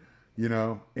part,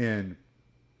 and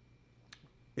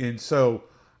so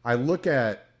I look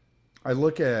at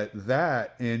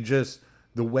that and just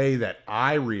the way that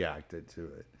I reacted to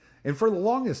it. And for the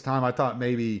longest time, I thought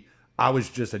maybe I was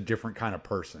just a different kind of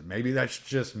person. Maybe that's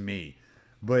just me.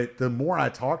 But the more I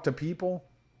talk to people,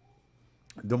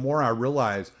 the more I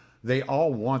realize they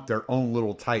all want their own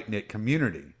little tight-knit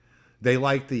community. They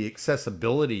like the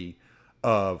accessibility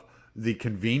of the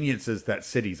conveniences that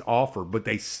cities offer, but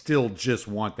they still just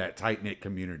want that tight knit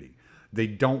community. They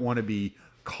don't want to be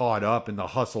caught up in the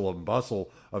hustle and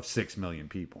bustle of 6 million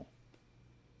people.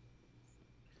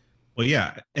 Well,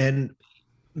 yeah, and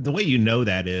the way you know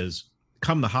that is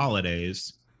come the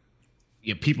holidays,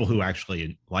 people who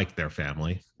actually like their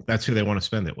family, that's who they want to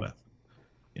spend it with.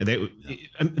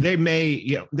 They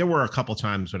may, there were a couple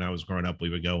times when I was growing up, we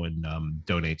would go and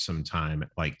donate some time,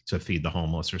 like to feed the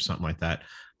homeless or something like that.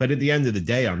 But at the end of the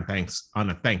day, on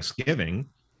a Thanksgiving,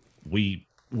 we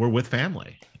were with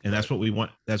family, and that's what we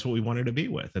want. That's what we wanted to be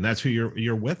with, and that's who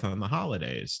you're with on the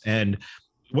holidays. And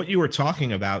what you were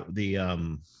talking about,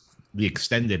 the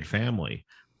extended family.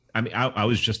 I mean, I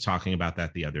was just talking about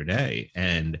that the other day,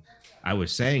 and I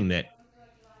was saying that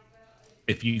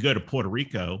if you go to Puerto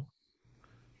Rico,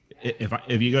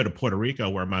 if you go to Puerto Rico,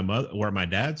 where my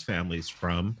dad's family's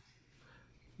from,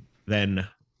 then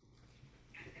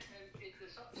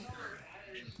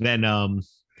then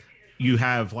you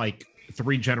have like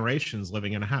three generations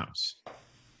living in a house,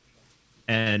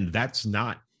 and that's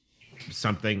not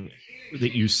something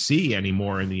that you see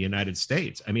anymore in the United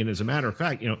States. I mean, as a matter of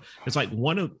fact, it's like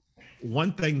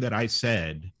one thing that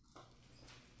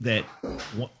that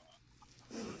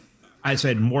I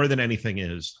said more than anything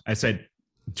is, I said,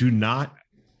 do not,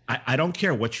 I don't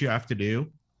care what you have to do.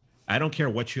 I don't care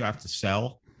what you have to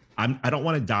sell. I don't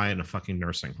want to die in a fucking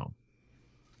nursing home.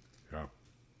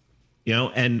 Yeah.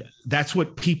 And that's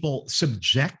what people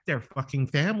subject their fucking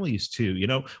families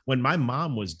to. When my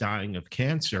mom was dying of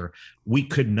cancer, we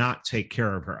could not take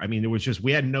care of her. I mean,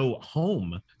 we had no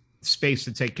home space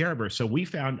to take care of her. So we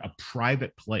found a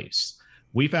private place.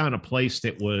 We found a place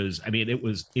that it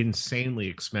was insanely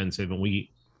expensive, and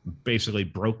we basically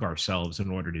broke ourselves in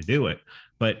order to do it.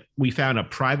 But we found a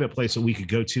private place that we could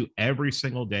go to every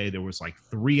single day. There was like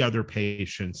 3 other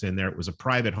patients in there. It was a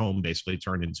private home, basically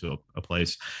turned into a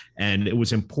place. And it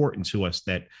was important to us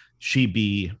that she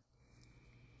be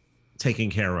taken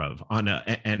care of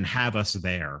and have us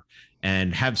there,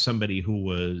 and have somebody who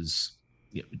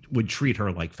would treat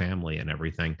her like family and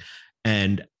everything.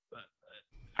 And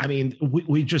I mean,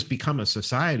 we just become a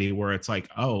society where it's like,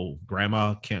 oh,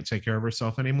 grandma can't take care of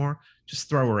herself anymore. Just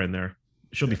throw her in there.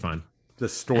 She'll be fine. The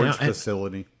storage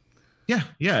facility. Yeah.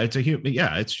 Yeah. It's a human.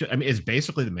 Yeah. It's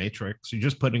basically the Matrix. You're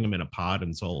just putting them in a pod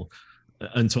until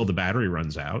the battery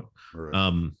runs out.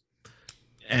 Right.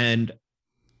 And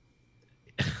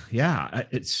yeah,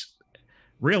 it's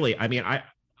really, I mean,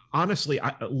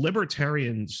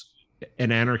 libertarians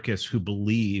and anarchists who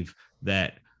believe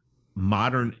that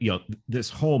this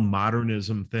whole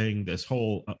modernism thing, this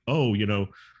whole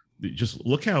just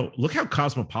look how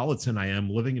cosmopolitan I am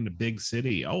living in a big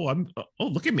city. Oh,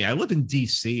 look at me, I live in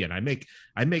DC, and I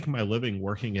make my living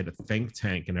working at a think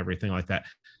tank and everything like that.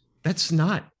 That's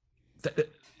not,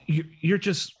 you're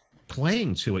just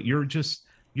playing to it.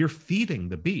 You're feeding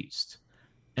the beast.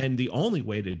 And the only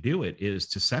way to do it is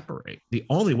to separate. The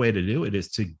only way to do it is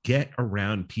to get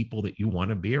around people that you want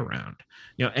to be around.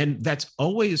 And that's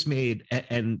always made,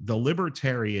 and the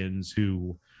libertarians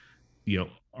who,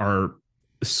 are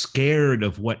scared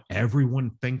of what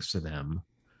everyone thinks of them,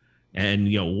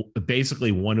 and,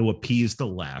 basically want to appease the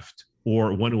left,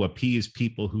 or want to appease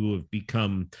people who have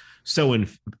become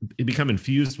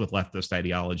infused with leftist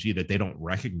ideology that they don't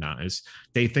recognize.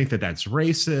 They think that that's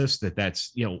racist,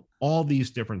 that's all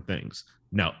these different things.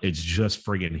 No, it's just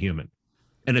friggin' human.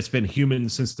 And it's been human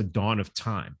since the dawn of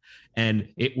time. And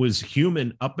it was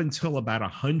human up until about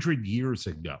 100 years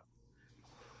ago.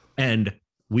 And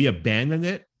we abandoned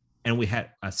it, and we had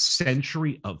a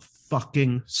century of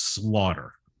fucking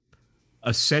slaughter.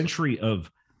 A century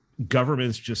of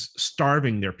governments just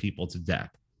starving their people to death,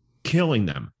 killing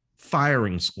them,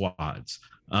 firing squads,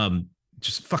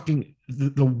 just fucking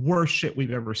the worst shit we've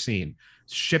ever seen,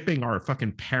 shipping our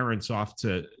fucking parents off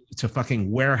to fucking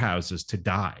warehouses to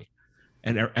die.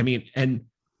 And I mean, and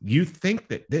you think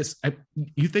that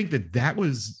that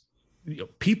was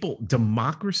people,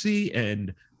 democracy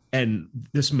and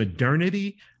this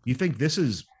modernity? You think this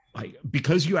is like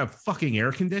because you have fucking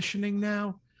air conditioning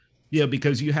now? Yeah,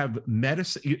 because you have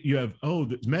medicine. You have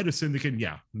medicine that can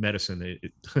medicine.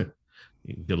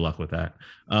 Good luck with that.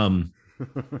 I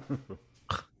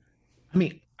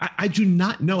mean, I do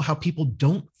not know how people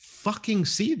don't fucking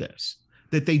see this.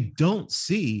 That they don't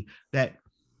see that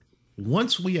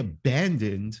once we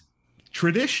abandoned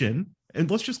tradition, and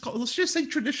let's just say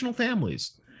traditional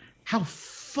families, how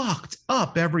fucked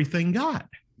up everything got.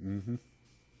 Mm-hmm.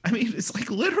 I mean, it's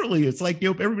like literally, it's like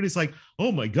everybody's like,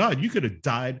 oh my God, you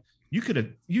died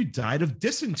of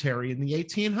dysentery in the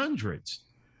 1800s.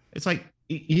 It's like,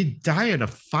 you'd die in a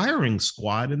firing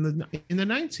squad in the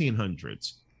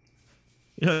 1900s.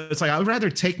 You know, it's like I'd rather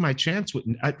take my chances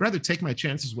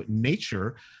with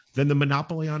nature than the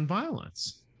monopoly on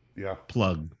violence. Yeah,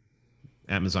 Plug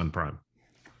Amazon Prime.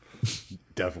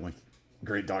 definitely.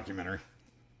 Great documentary.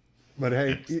 But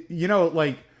hey, you know,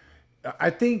 like I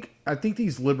think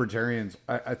these libertarians,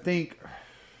 I think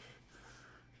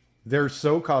they're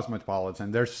so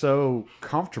cosmopolitan, they're so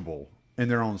comfortable in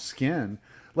their own skin.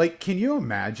 Like, can you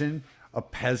imagine a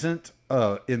peasant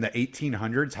in the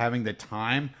 1800s having the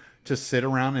time to sit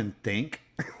around and think?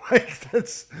 Like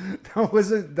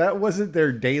that wasn't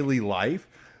their daily life.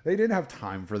 They didn't have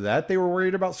time for that. They were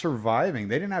worried about surviving.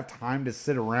 They didn't have time to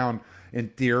sit around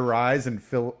and theorize and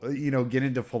get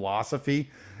into philosophy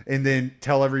and then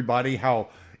tell everybody how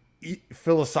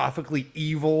philosophically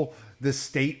evil the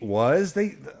state was.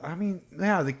 I mean,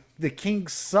 yeah, the king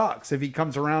sucks if he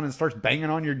comes around and starts banging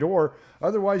on your door.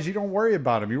 Otherwise, you don't worry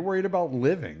about him. You're worried about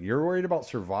living. You're worried about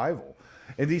survival.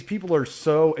 And these people are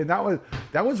so, and that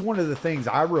was one of the things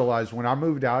I realized when I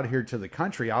moved out here to the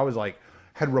country. I was like,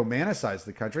 had romanticized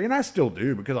the country, and I still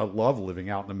do because I love living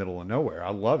out in the middle of nowhere.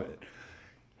 I love it.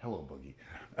 Hello,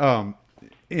 Boogie.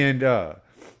 And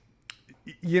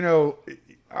you know,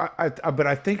 but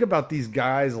I think about these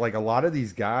guys, like a lot of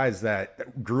these guys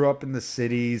that grew up in the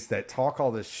cities that talk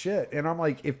all this shit, and I'm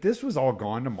like, if this was all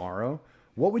gone tomorrow,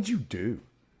 what would you do?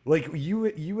 Like you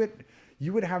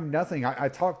would have nothing. I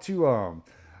talked to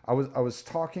I was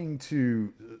talking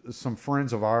to some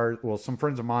friends of ours, well, some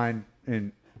friends of mine,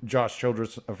 and Josh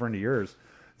Childress, a friend of yours,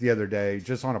 the other day,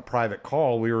 just on a private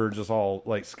call. We were just all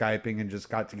like Skyping and just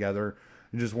got together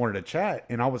and just wanted to chat.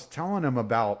 And I was telling him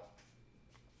about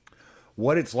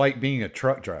what it's like being a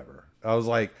truck driver. I was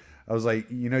like,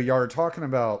 y'all are talking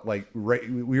about like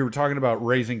we were talking about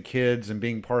raising kids and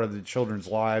being part of the children's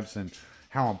lives and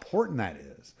how important that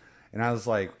is. And I was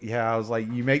like, yeah, I was like,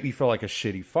 you make me feel like a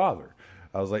shitty father.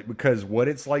 I was like, because what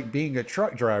it's like being a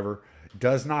truck driver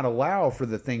does not allow for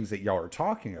the things that y'all are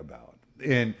talking about.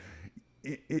 And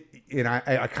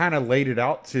I kind of laid it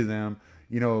out to them,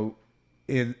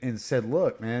 and said,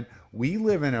 look, man, we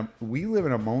live in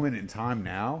a moment in time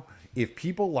now. If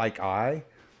people like I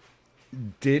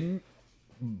didn't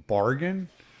bargain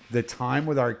the time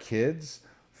with our kids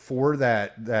for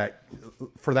that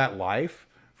life,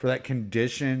 for that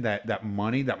condition, that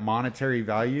money, that monetary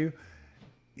value,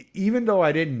 even though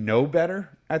I didn't know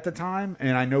better at the time,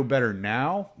 and I know better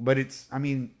now, but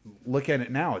look at it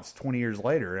now. It's 20 years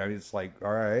later. I mean, it's like,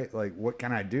 all right, like, what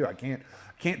can I do? I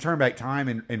can't turn back time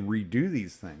and redo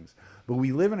these things. But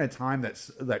we live in a time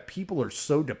that people are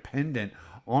so dependent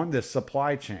on this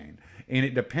supply chain, and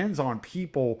it depends on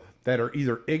people that are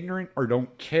either ignorant or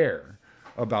don't care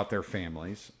about their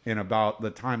families and about the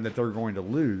time that they're going to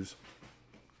lose,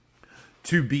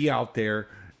 to be out there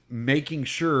making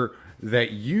sure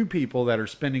that you people that are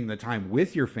spending the time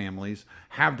with your families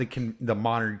have the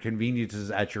modern conveniences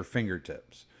at your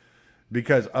fingertips.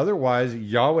 Because otherwise,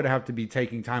 y'all would have to be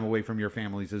taking time away from your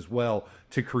families as well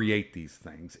to create these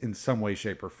things in some way,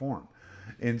 shape, or form.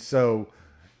 And so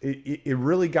it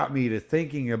really got me to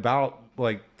thinking about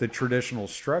like the traditional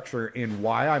structure and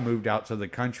why I moved out to the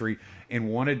country and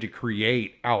wanted to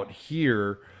create out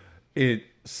here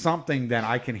something that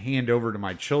I can hand over to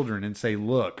my children and say,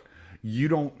 look, you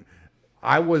don't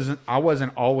I wasn't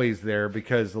always there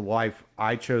because the life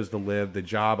I chose to live, the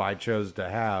job I chose to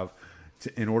have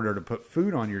in order to put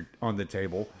food on the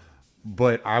table,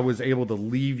 but I was able to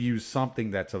leave you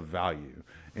something that's of value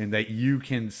and that you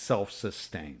can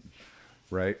self-sustain,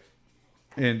 right?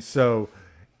 And so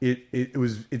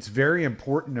it's very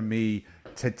important to me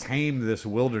to tame this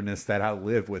wilderness that I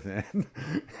live within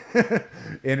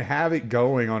and have it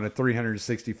going on a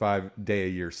 365 day a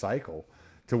year cycle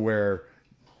to where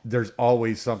there's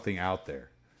always something out there.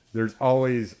 There's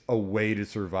always a way to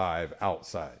survive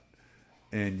outside.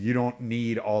 And you don't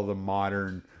need all the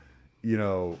modern,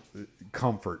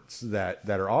 comforts that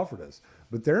are offered us.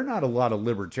 But there are not a lot of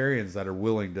libertarians that are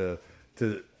willing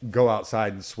to go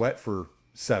outside and sweat for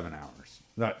 7 hours.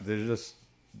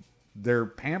 They're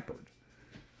pampered.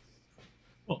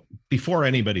 Well, before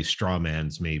anybody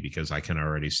strawmans me, because I can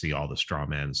already see all the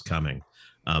strawmans coming,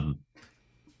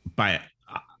 by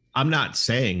I'm not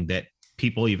saying that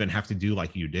people even have to do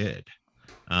like you did.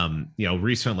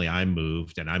 Recently I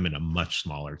moved and I'm in a much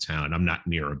smaller town. I'm not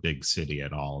near a big city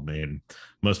at all. I mean,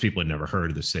 most people had never heard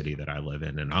of the city that I live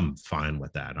in, and I'm fine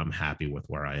with that. I'm happy with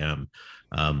where I am.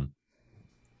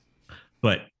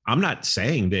 But I'm not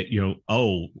saying that,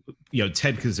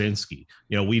 Ted Kaczynski,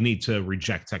 we need to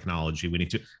reject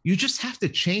technology. You just have to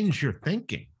change your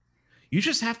thinking. You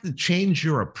just have to change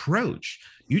your approach.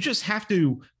 You just have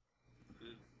to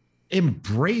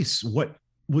embrace what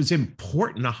was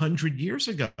important 100 years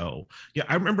ago. Yeah,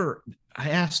 I remember I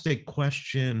asked a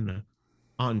question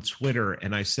on Twitter,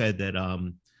 and I said that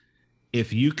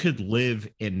if you could live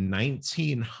in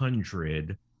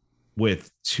 1900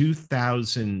 with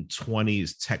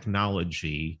 2020's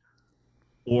technology,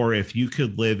 or if you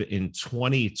could live in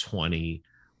 2020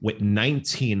 with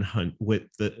 1900 with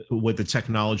the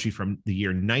technology from the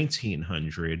year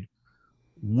 1900,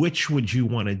 which would you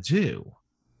want to do?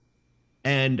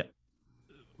 And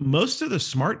most of the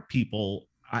smart people,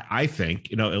 I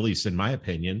think, at least in my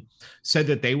opinion, said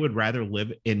that they would rather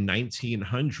live in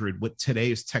 1900 with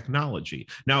today's technology.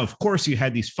 Now, of course, you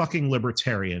had these fucking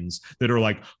libertarians that are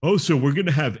like, oh, so we're going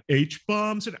to have H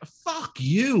bombs? And fuck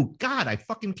you. God, I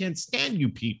fucking can't stand you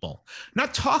people. I'm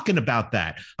not talking about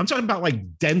that. I'm talking about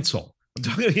like dental. I'm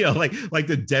talking, like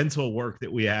the dental work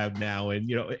that we have now, and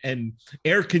and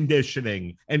air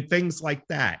conditioning and things like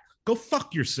that. Go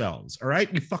fuck yourselves, all right?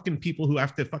 You fucking people who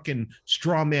have to fucking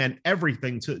straw man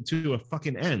everything to a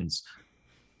fucking ends.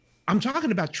 I'm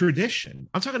talking about tradition.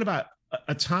 I'm talking about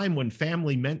a time when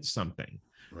family meant something.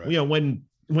 Right.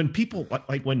 When people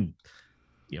like when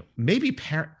maybe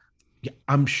parent. Yeah,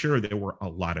 I'm sure there were a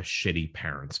lot of shitty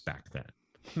parents back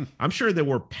then. I'm sure there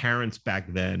were parents back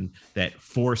then that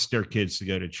forced their kids to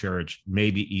go to church,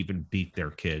 maybe even beat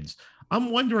their kids. I'm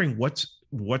wondering what's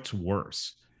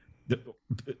worse.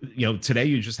 Today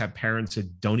you just have parents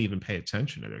that don't even pay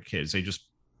attention to their kids. They just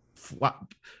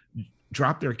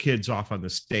drop their kids off on the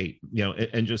state,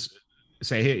 and just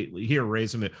say, hey, here,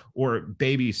 raise them, or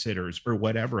babysitters or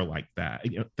whatever like that,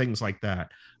 things like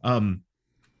that. I'm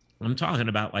talking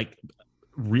about like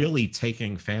really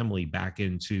taking family back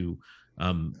into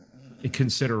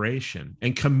consideration,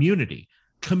 and community.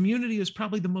 Community is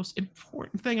probably the most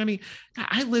important thing. I mean,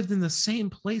 I lived in the same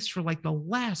place for like the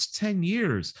last 10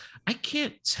 years. I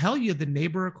can't tell you the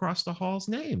neighbor across the hall's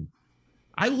name.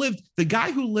 The guy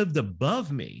who lived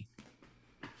above me,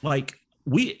 like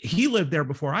he lived there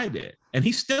before I did, and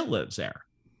he still lives there.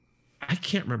 I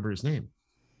can't remember his name.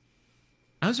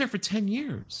 I was there for 10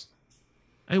 years.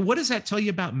 I mean, what does that tell you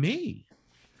about me?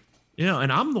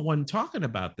 And I'm the one talking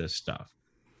about this stuff,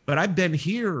 but I've been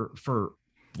here for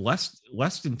less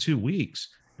than 2 weeks,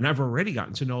 and I've already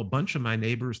gotten to know a bunch of my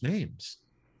neighbors' names.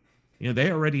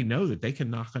 They already know that they can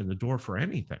knock on the door for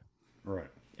anything. Right.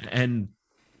 And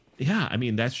yeah, I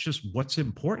mean, that's just what's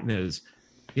important is,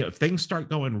 if things start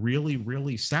going really,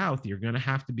 really south, you're going to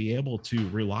have to be able to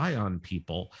rely on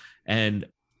people. And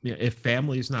if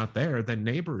family's not there, then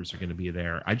neighbors are going to be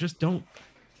there. I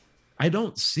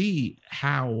don't see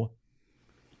how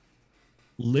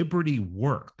liberty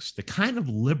works, the kind of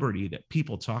liberty that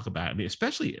people talk about. I mean,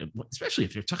 especially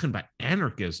if you're talking about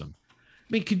anarchism. I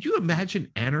mean, could you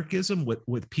imagine anarchism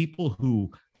with people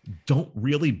who don't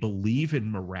really believe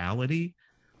in morality?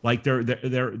 Like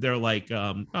they're like,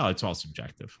 oh, it's all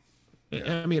subjective.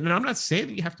 Yeah. I mean, and I'm not saying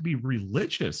that you have to be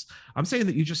religious. I'm saying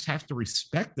that you just have to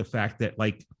respect the fact that,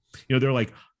 like, they're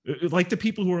like the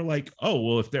people who are like, oh,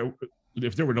 well, if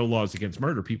there were no laws against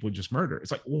murder, people would just murder.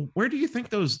 It's like, well, where do you think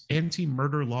those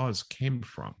anti-murder laws came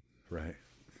from? Right.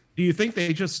 Do you think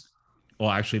they just, well,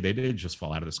 actually they did just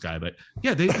fall out of the sky, but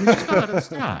yeah, they just fell out of the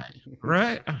sky,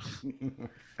 right?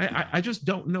 I just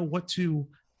don't know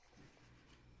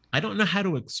I don't know how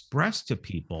to express to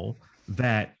people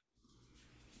that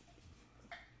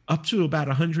up to about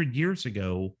 100 years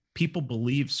ago, people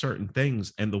believed certain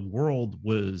things, and the world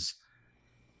was,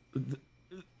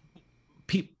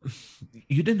 you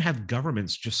didn't have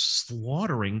governments just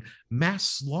mass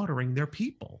slaughtering their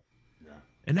people. Yeah.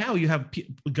 And now you have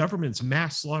governments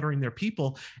mass slaughtering their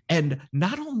people. And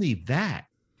not only that,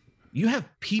 you have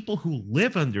people who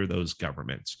live under those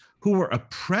governments, who are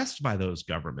oppressed by those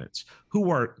governments, who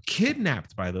are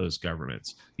kidnapped by those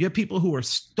governments. You have people who are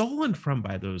stolen from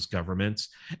by those governments.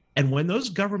 And when those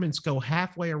governments go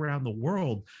halfway around the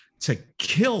world to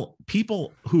kill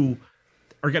people who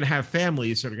are going to have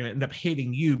families that are going to end up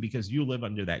hating you because you live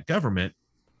under that government,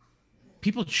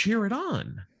 people cheer it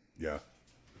on. Yeah.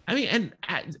 I mean, and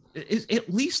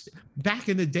at least back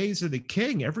in the days of the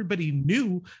king, everybody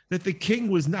knew that the king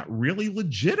was not really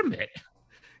legitimate.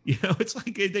 It's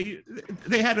like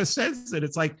they had a sense that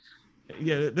it's like,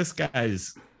 this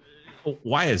guy's,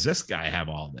 why does this guy have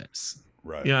all this?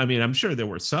 Right. I mean, I'm sure there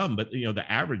were some, but the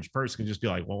average person can just be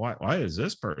like, well, why does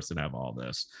this person have all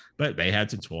this? But they had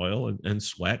to toil and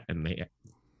sweat, and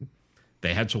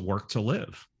they had to work to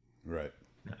live. Right.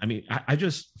 I mean,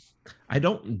 I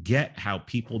don't get how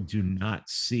people do not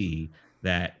see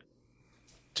that.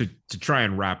 To try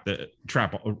and wrap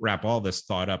all this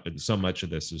thought up, and so much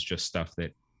of this is just stuff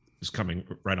that is coming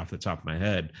right off the top of my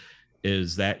head.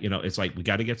 is that, it's like we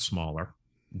got to get smaller,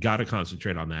 got to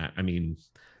concentrate on that. I mean,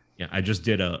 yeah, I just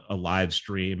did a live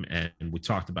stream and we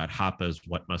talked about HAPA's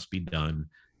what must be done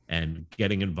and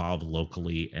getting involved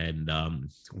locally and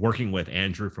working with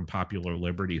Andrew from Popular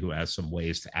Liberty, who has some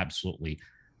ways to absolutely,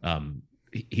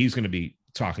 he's going to be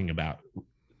talking about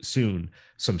soon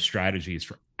some strategies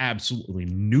for absolutely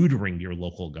neutering your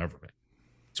local government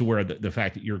to where the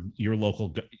fact that your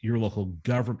local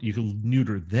government, you can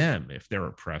neuter them if they're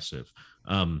oppressive.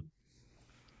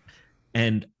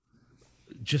 And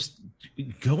just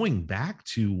going back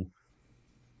to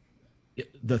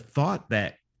the thought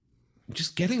that,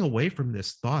 just getting away from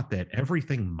this thought that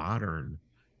everything modern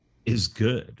is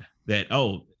good, that,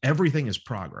 oh, everything is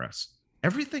progress.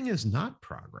 Everything is not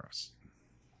progress.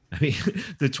 I mean,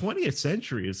 the 20th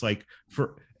century is like,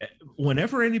 for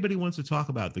whenever anybody wants to talk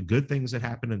about the good things that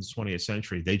happened in the 20th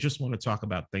century, they just want to talk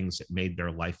about things that made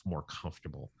their life more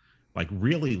comfortable, like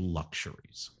really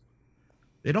luxuries.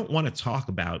 They don't want to talk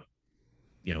about,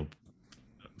 you know,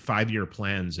 5-year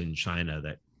plans in China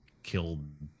that killed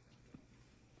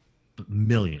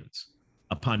millions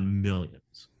upon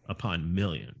millions upon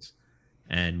millions,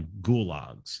 and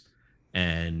gulags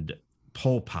and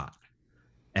Pol Pot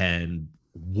and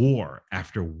war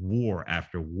after war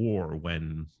after war,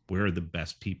 when we're the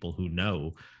best people who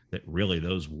know that really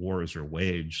those wars are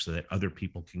waged so that other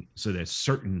people can, so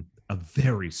that a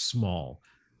very small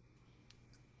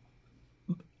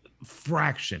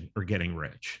fraction are getting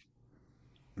rich.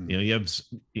 You have,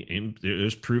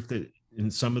 there's proof that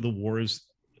in some of the wars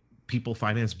people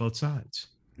finance both sides.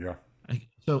 Yeah.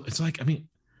 So it's like, I mean,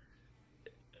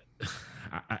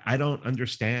 I don't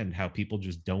understand how people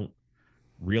just don't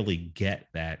really get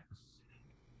that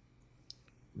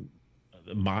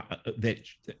that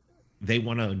they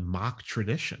want to mock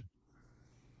tradition.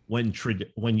 When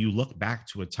you look back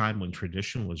to a time when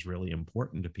tradition was really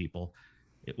important to people,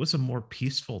 it was a more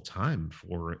peaceful time.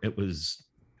 For it was,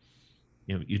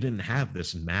 you didn't have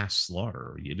this mass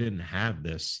slaughter, you didn't have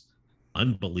this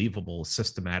unbelievable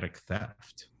systematic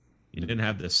theft, you didn't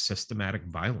have this systematic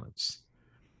violence,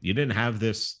 you didn't have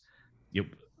this, you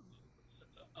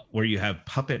where you have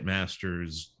puppet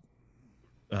masters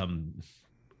um,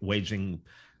 waging,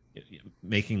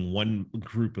 making one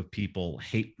group of people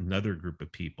hate another group of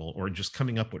people, or just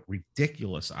coming up with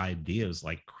ridiculous ideas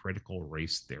like critical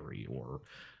race theory, or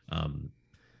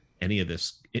any of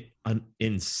this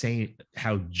insane,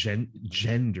 how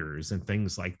genders and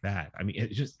things like that. I mean,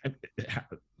 it just,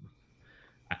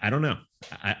 I don't know.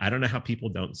 I don't know how people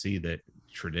don't see that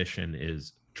tradition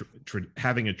is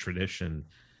having a tradition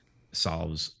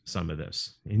solves some of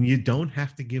this, and you don't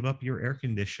have to give up your air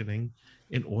conditioning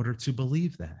in order to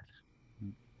believe that.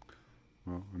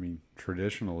 Well, I mean,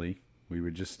 traditionally, we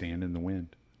would just stand in the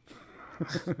wind.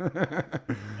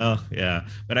 Oh yeah,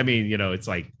 but I mean, it's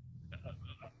like,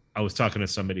 I was talking to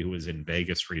somebody who was in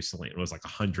Vegas recently. It was like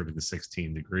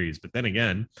 116 degrees, but then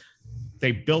again,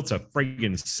 they built a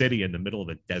friggin' city in the middle of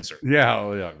the desert. Yeah,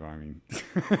 well, yeah. I mean,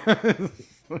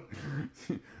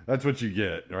 that's what you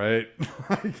get, right?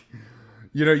 Like,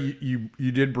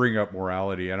 you did bring up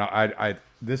morality, and I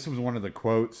this was one of the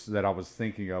quotes that I was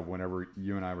thinking of whenever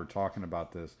you and I were talking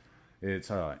about this. It's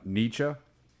Nietzsche,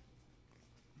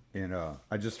 and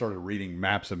I just started reading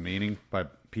Maps of Meaning by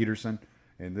Peterson,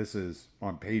 and this is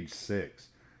on page 6,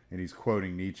 and he's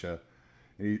quoting Nietzsche.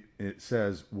 It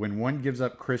says, "When one gives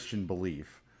up Christian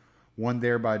belief, one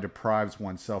thereby deprives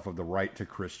oneself of the right to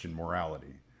Christian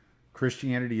morality.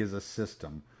 Christianity is a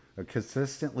system, a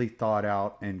consistently thought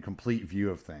out and complete view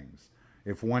of things.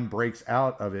 If one breaks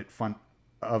out of it,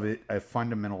 a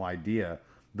fundamental idea,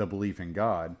 the belief in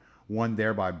God, one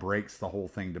thereby breaks the whole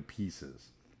thing to pieces.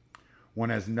 One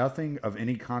has nothing of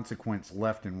any consequence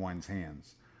left in one's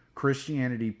hands.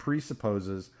 Christianity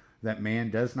presupposes that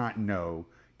man does not know,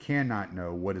 cannot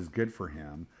know what is good for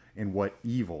him and what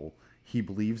evil. He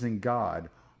believes in God,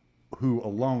 who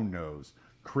alone knows.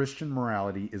 Christian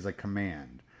morality is a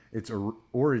command. Its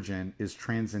origin is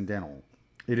transcendental.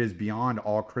 It is beyond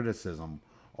all criticism,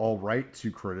 all right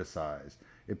to criticize.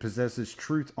 It possesses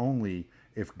truth only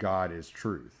if God is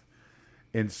truth."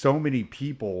 And so many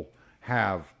people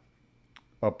have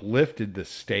uplifted the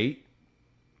state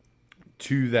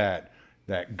to that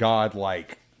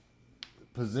godlike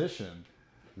position,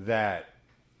 that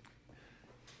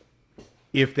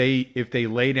if they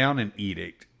lay down an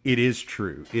edict, it is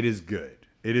true, it is good,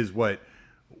 it is what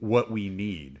we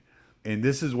need. And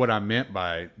this is what I meant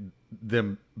by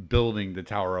them building the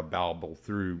Tower of Babel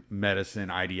through medicine,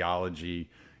 ideology,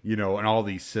 and all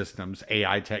these systems,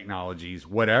 AI technologies,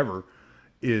 whatever.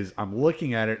 Is I'm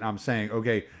looking at it and I'm saying,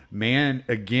 okay, man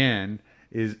again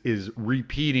is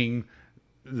repeating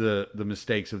the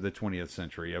mistakes of the 20th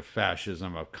century, of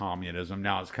fascism, of communism.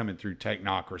 Now it's coming through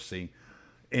technocracy,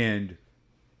 and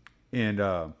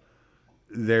and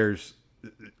there's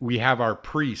we have our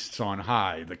priests on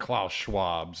high, the Klaus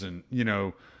Schwabs, and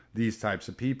these types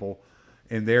of people,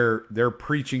 and they're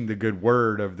preaching the good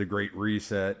word of the Great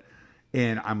Reset.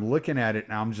 And I'm looking at it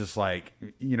and I'm just like,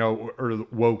 or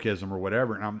wokeism or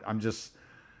whatever, and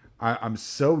I'm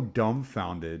so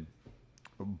dumbfounded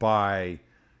by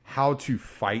how to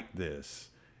fight this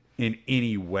in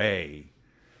any way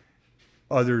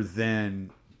other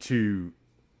than to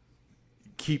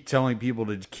keep telling people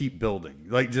to keep building.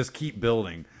 Like, just keep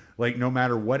building. Like, no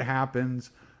matter what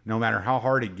happens, no matter how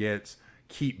hard it gets,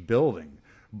 keep building.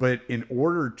 But in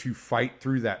order to fight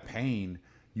through that pain,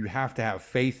 you have to have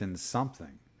faith in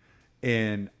something.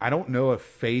 And I don't know if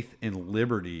faith in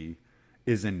liberty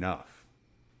is enough.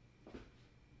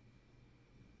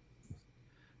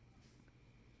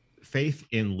 Faith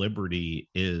in liberty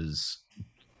is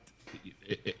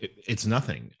it's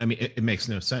nothing. I mean, it makes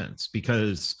no sense,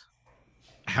 because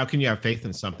how can you have faith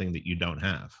in something that you don't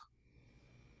have?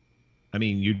 I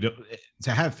mean,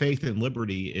 to have faith in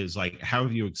liberty is like, how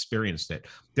have you experienced it?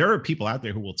 There are people out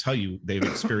there who will tell you they've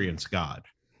experienced God,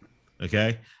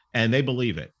 okay, and they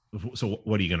believe it. So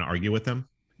what are you going to argue with them?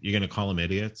 You're going to call them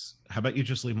idiots? How about you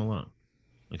just leave them alone?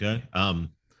 Okay.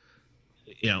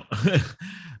 You know,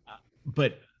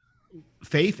 but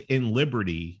faith in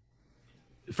liberty,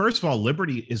 first of all,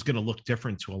 liberty is going to look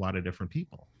different to a lot of different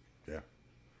people. Yeah.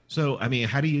 So, I mean,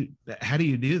 how do you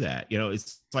do that?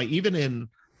 It's like, even in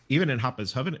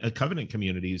Hoppa's covenant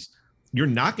communities, you're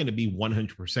not going to be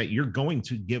 100%. You're going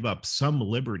to give up some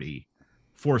liberty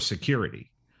for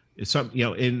security. Some,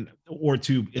 or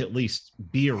to at least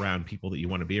be around people that you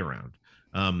want to be around.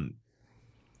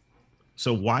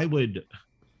 So why would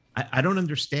I don't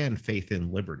understand faith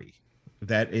in liberty.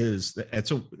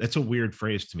 That's a weird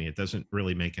phrase to me. It doesn't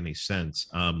really make any sense.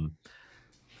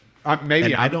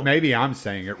 Maybe I'm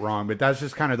saying it wrong, but that's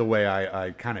just kind of the way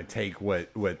I kind of take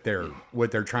what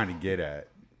they're trying to get at.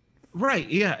 Right.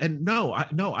 Yeah. And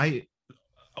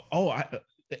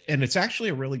and it's actually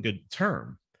a really good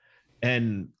term.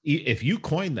 And if you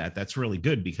coin that, that's really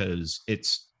good, because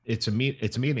it's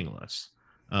meaningless.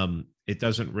 It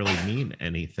doesn't really mean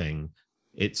anything.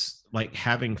 It's like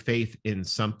having faith in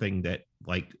something that,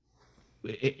 like,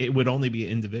 it would only be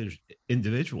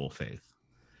individual faith.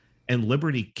 And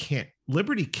liberty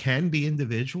can be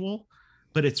individual,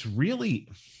 but it's really,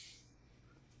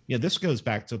 this goes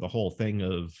back to the whole thing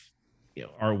of,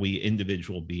 are we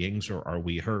individual beings, or are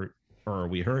we herd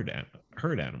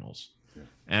animals? Yeah.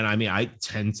 And I mean, I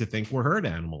tend to think we're herd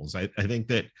animals. I think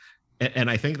that, and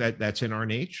I think that that's in our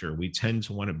nature. We tend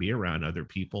to want to be around other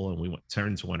people, and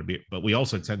but we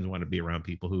also tend to want to be around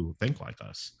people who think like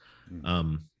us.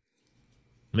 Mm-hmm.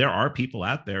 There are people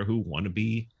out there who want to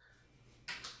be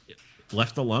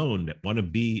left alone, that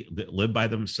live by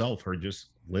themselves, or just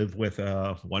live with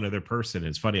one other person.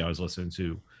 It's funny. I was listening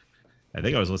to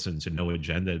No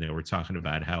Agenda, and they were talking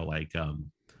about how, like,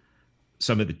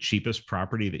 some of the cheapest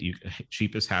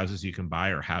houses you can buy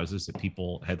are houses that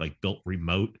people had, like, built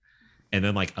remote, and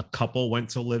then, like, a couple went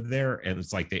to live there, and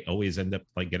it's like they always end up,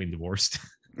 like, getting divorced.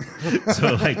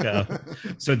 So, like,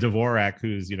 so Dvorak,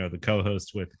 who's the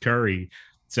co-host with Curry,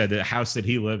 said the house that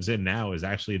he lives in now is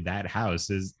actually, that house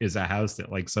is a house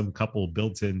that, like, some couple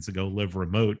built in to go live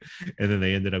remote, and then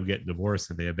they ended up getting divorced,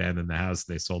 and they abandoned the house,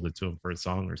 and they sold it to him for a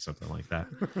song or something like that.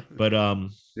 But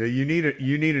yeah, you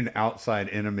need an outside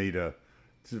enemy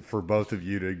for both of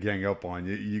you to gang up on.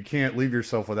 You can't leave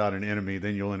yourself without an enemy,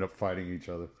 then you'll end up fighting each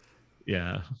other.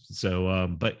 Yeah. So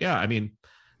but yeah, I mean,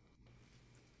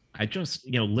 I just,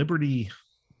 liberty's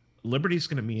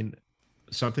going to mean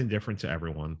something different to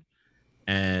everyone.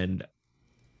 And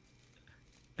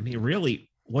I mean,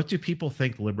 really, what do people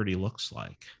think liberty looks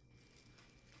like?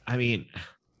 I mean,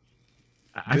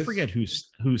 I forget who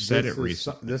said it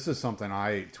recently. This is something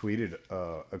I tweeted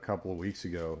a couple of weeks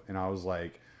ago, and I was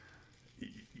like,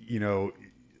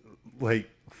 like,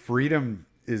 freedom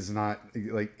is not,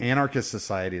 like, anarchist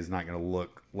society is not going to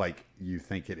look like you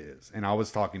think it is. And I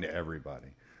was talking to everybody.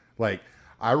 Like,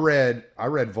 I read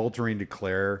Voltairine de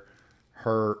Cleyre,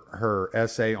 her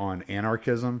essay on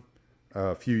anarchism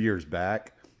a few years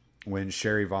back, when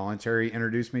Sherry Voluntary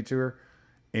introduced me to her,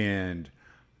 and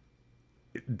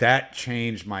that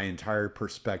changed my entire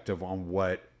perspective on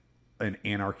what an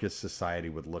anarchist society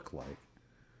would look like.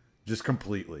 Just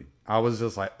completely. I was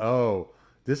just like, oh,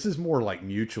 this is more like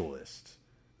mutualist.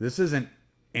 This isn't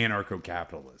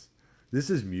anarcho-capitalist.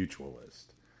 This is mutualist.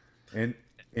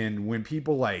 And when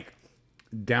people, like,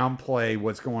 downplay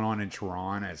what's going on in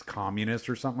Tehran as communist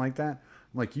or something like that,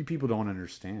 I'm like, you people don't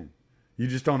understand. You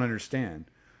just don't understand.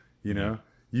 You Yeah. know,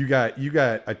 you got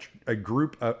a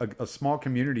group, a small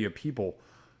community of people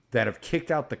that have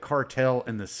kicked out the cartel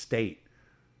and the state.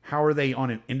 How are they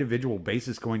on an individual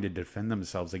basis going to defend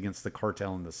themselves against the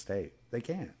cartel and the state? They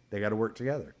can't. They got to work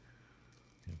together.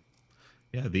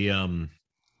 Yeah.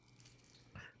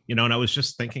 And I was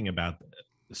just thinking about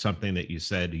something that you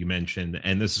said, you mentioned,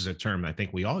 and this is a term I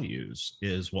think we all use,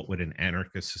 is what would an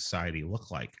anarchist society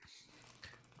look like?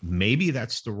 Maybe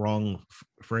that's the wrong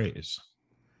phrase.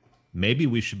 Maybe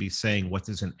we should be saying, what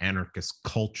does an anarchist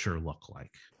culture look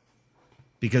like?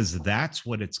 Because that's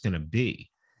what it's going to be.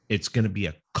 It's going to be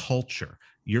a culture.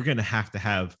 You're going to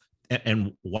have,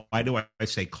 and why do I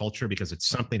say culture? Because it's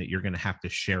something that you're going to have to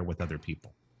share with other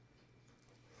people.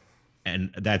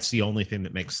 And that's the only thing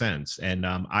that makes sense. And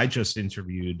I just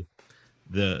interviewed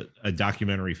a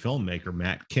documentary filmmaker,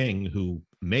 Matt King, who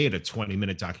made a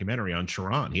 20-minute documentary on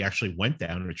Sharon. He actually went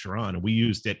down to Sharon, and we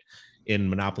used it in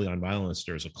Monopoly on Violence.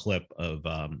 There's a clip of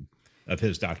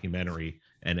his documentary,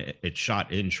 and it's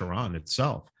shot in Sharon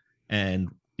itself. And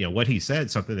what he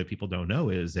said, something that people don't know,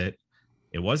 is that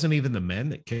it wasn't even the men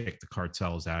that kicked the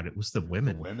cartels out; it was the The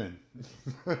women. women.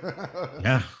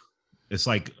 Yeah, it's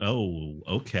like, oh,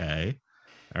 okay,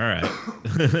 all right.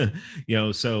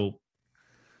 So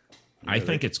I Yeah, they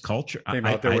think it's culture. came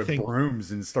I, out there I with think,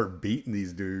 brooms and start beating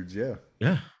these dudes. Yeah,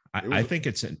 yeah, it I was. think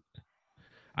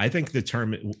I think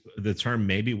the term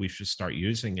maybe we should start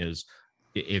using is,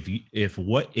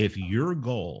 if your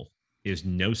goal is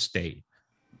no state,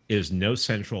 is no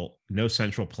central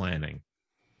planning,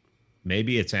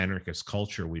 maybe it's anarchist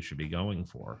culture we should be going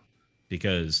for,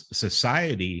 because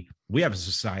we have a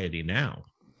society now,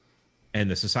 and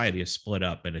the society is split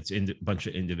up, and it's a bunch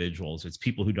of individuals. It's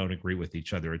people who don't agree with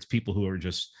each other. It's people who are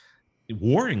just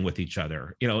warring with each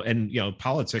other, and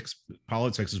politics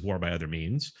is war by other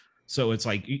means. So it's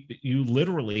like you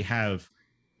literally have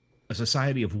a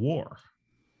society of war.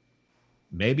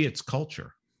 Maybe it's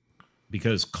culture,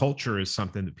 because culture is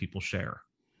something that people share,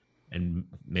 and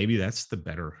maybe that's the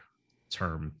better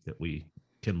term that we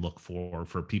can look for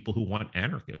people who want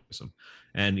anarchism.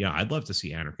 And I'd love to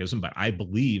see anarchism, but I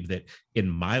believe that in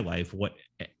my life, what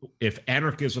if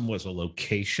anarchism was a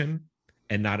location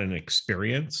and not an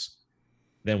experience,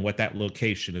 then what that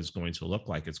location is going to look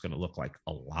like, it's going to look like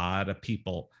a lot of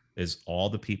people, is all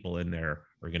the people in there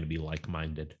are going to be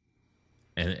like-minded.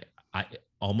 And I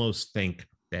almost think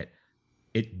that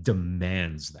it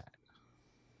demands that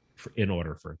in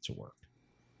order for it to work.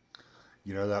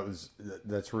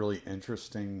 That's really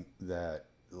interesting. That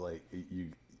like you,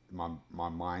 my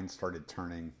mind started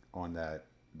turning on that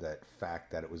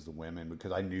fact that it was the women,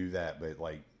 because I knew that, but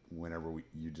like whenever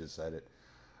you just said it,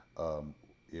 um,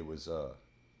 it was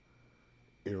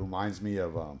it reminds me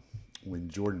of when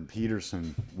Jordan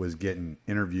Peterson was getting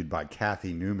interviewed by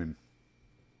Kathy Newman,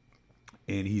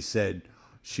 and he said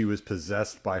she was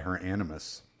possessed by her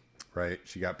animus, right?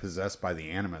 She got possessed by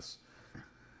the animus.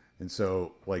 And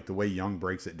so, like the way Young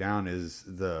breaks it down is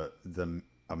the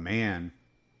a man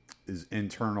is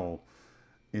internally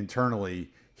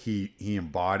he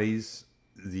embodies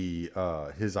the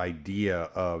his idea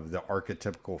of the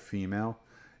archetypical female,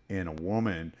 and a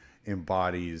woman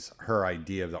embodies her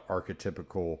idea of the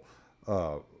archetypical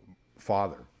uh,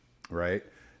 father, right?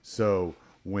 So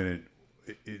when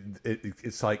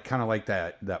it's like kind of like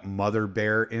that mother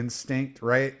bear instinct,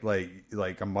 right?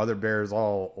 Like a mother bear is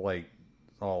all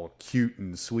cute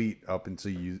and sweet up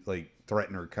until you like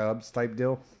threaten her cubs type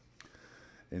deal.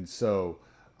 And so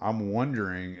I'm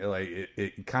wondering, like,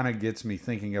 it kind of gets me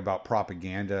thinking about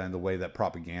propaganda and the way that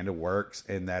propaganda works,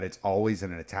 and that it's always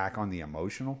an attack on the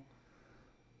emotional.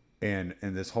 And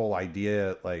this whole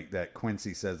idea, like that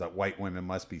Quincy says, that white women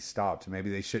must be stopped. Maybe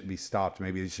they shouldn't be stopped.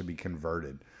 Maybe they should be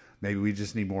converted. Maybe we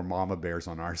just need more mama bears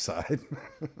on our side.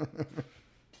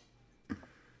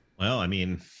 Well, I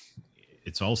mean,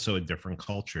 it's also a different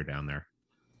culture down there.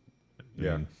 I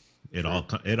Yeah, mean, true.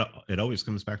 it always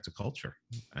comes back to culture.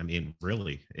 I mean,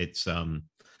 really, it's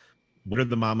what did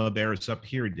the mama bears up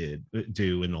here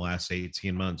do in the last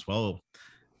 18 months? Well,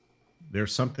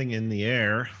 there's something in the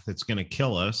air that's going to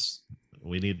kill us.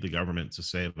 We need the government to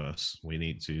save us. We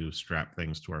need to strap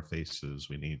things to our faces.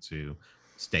 We need to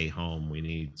stay home. We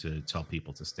need to tell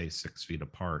people to stay 6 feet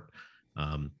apart.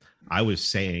 Um, I was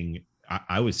saying,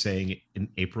 I was saying in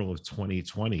April of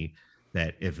 2020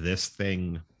 that if this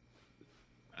thing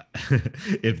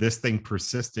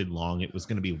persisted long, it was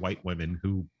going to be white women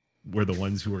who were the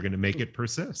ones who were going to make it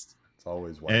persist. It's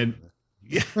always white And women.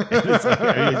 yeah, and it's like,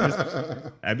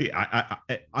 I mean,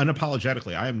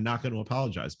 unapologetically, I am not going to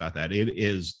apologize about that. It 100%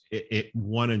 is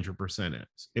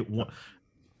it.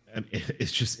 And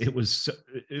it's just it was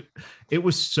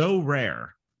so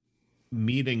rare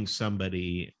meeting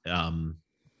somebody. And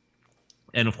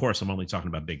of course, I'm only talking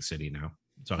about big city now.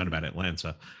 I'm talking about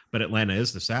Atlanta, but Atlanta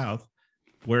is the South,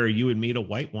 where you would meet a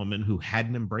white woman who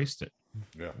hadn't embraced it.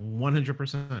 Yeah.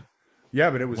 100%. Yeah,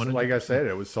 but it was like I 100%. said,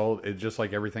 it was sold. It just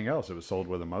like everything else. It was sold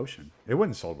with emotion. It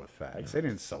wasn't sold with facts. Yeah. They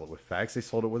didn't sell it with facts. They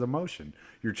sold it with emotion.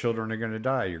 Your children are going to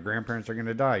die. Your grandparents are going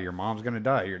to die. Your mom's going to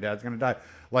die. Your dad's going to die.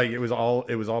 Like it was all.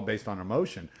 It was all based on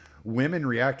emotion. Women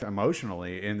react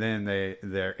emotionally, and then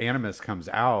their animus comes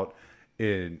out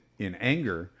in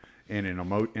anger and in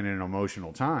an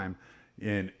emotional time.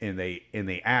 And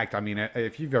they act. I mean,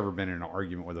 if you've ever been in an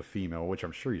argument with a female, which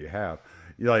I'm sure you have,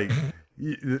 you're like,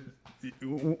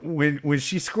 when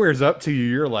she squares up to you,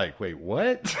 you're like, wait,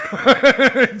 what?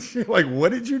 She's like,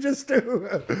 what did you just do?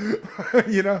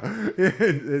 You know,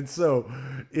 and so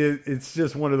it's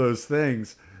just one of those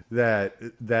things that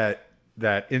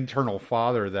internal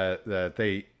father that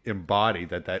they embody,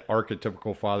 that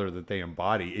archetypical father that they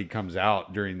embody, it comes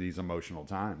out during these emotional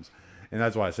times, and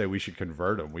that's why I say we should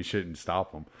convert them. We shouldn't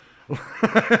stop them.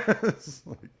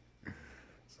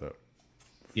 So.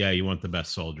 Yeah, you want the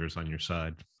best soldiers on your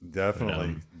side.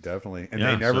 Definitely, definitely, and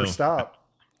yeah, they never so, stop.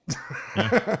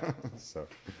 Yeah. So,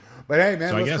 but hey,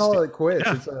 man, So I let's guess call it quits.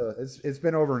 yeah. It's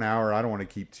been over an hour. I don't want to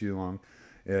keep too long.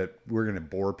 We're gonna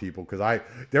bore people because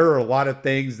there are a lot of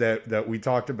things that we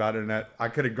talked about and that I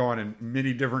could have gone in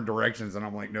many different directions, and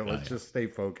I'm like, no, let's just stay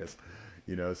focused.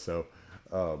 You know, so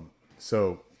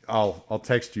I'll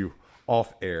text you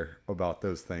off air about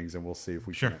those things, and we'll see if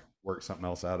we Sure. can work something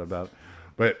else out about it.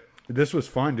 But this was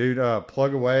fun, dude.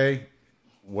 Plug away,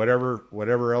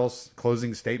 whatever else,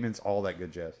 closing statements, all that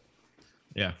good jazz.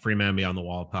 Yeah, Free Man Beyond the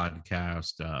Wall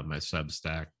podcast. My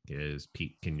Substack is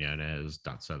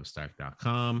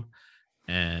petequinones.substack.com.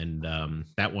 And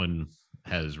that one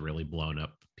has really blown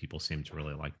up. People seem to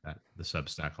really like the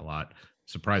Substack a lot.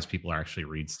 Surprised people actually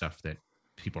read stuff that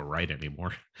people write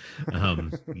anymore.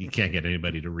 You can't get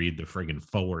anybody to read the friggin'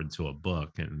 forward to a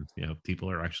book. And, people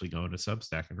are actually going to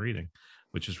Substack and reading,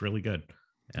 which is really good.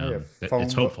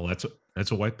 It's hopeful.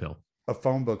 That's a white pill. A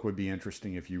phone book would be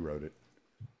interesting if you wrote it.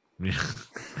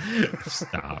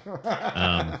 Stop.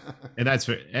 And that's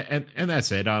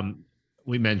it.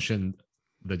 We mentioned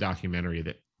the documentary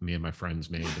that me and my friends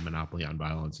made, The Monopoly on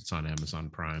Violence. It's on Amazon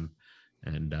Prime,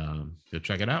 and go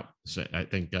check it out. So I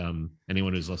think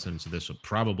anyone who's listening to this will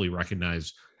probably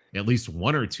recognize at least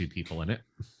one or two people in it.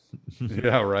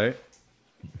 Yeah, right.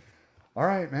 All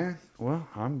right, man. Well,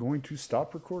 I'm going to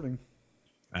stop recording.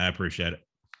 I appreciate it.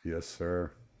 Yes,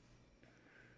 sir.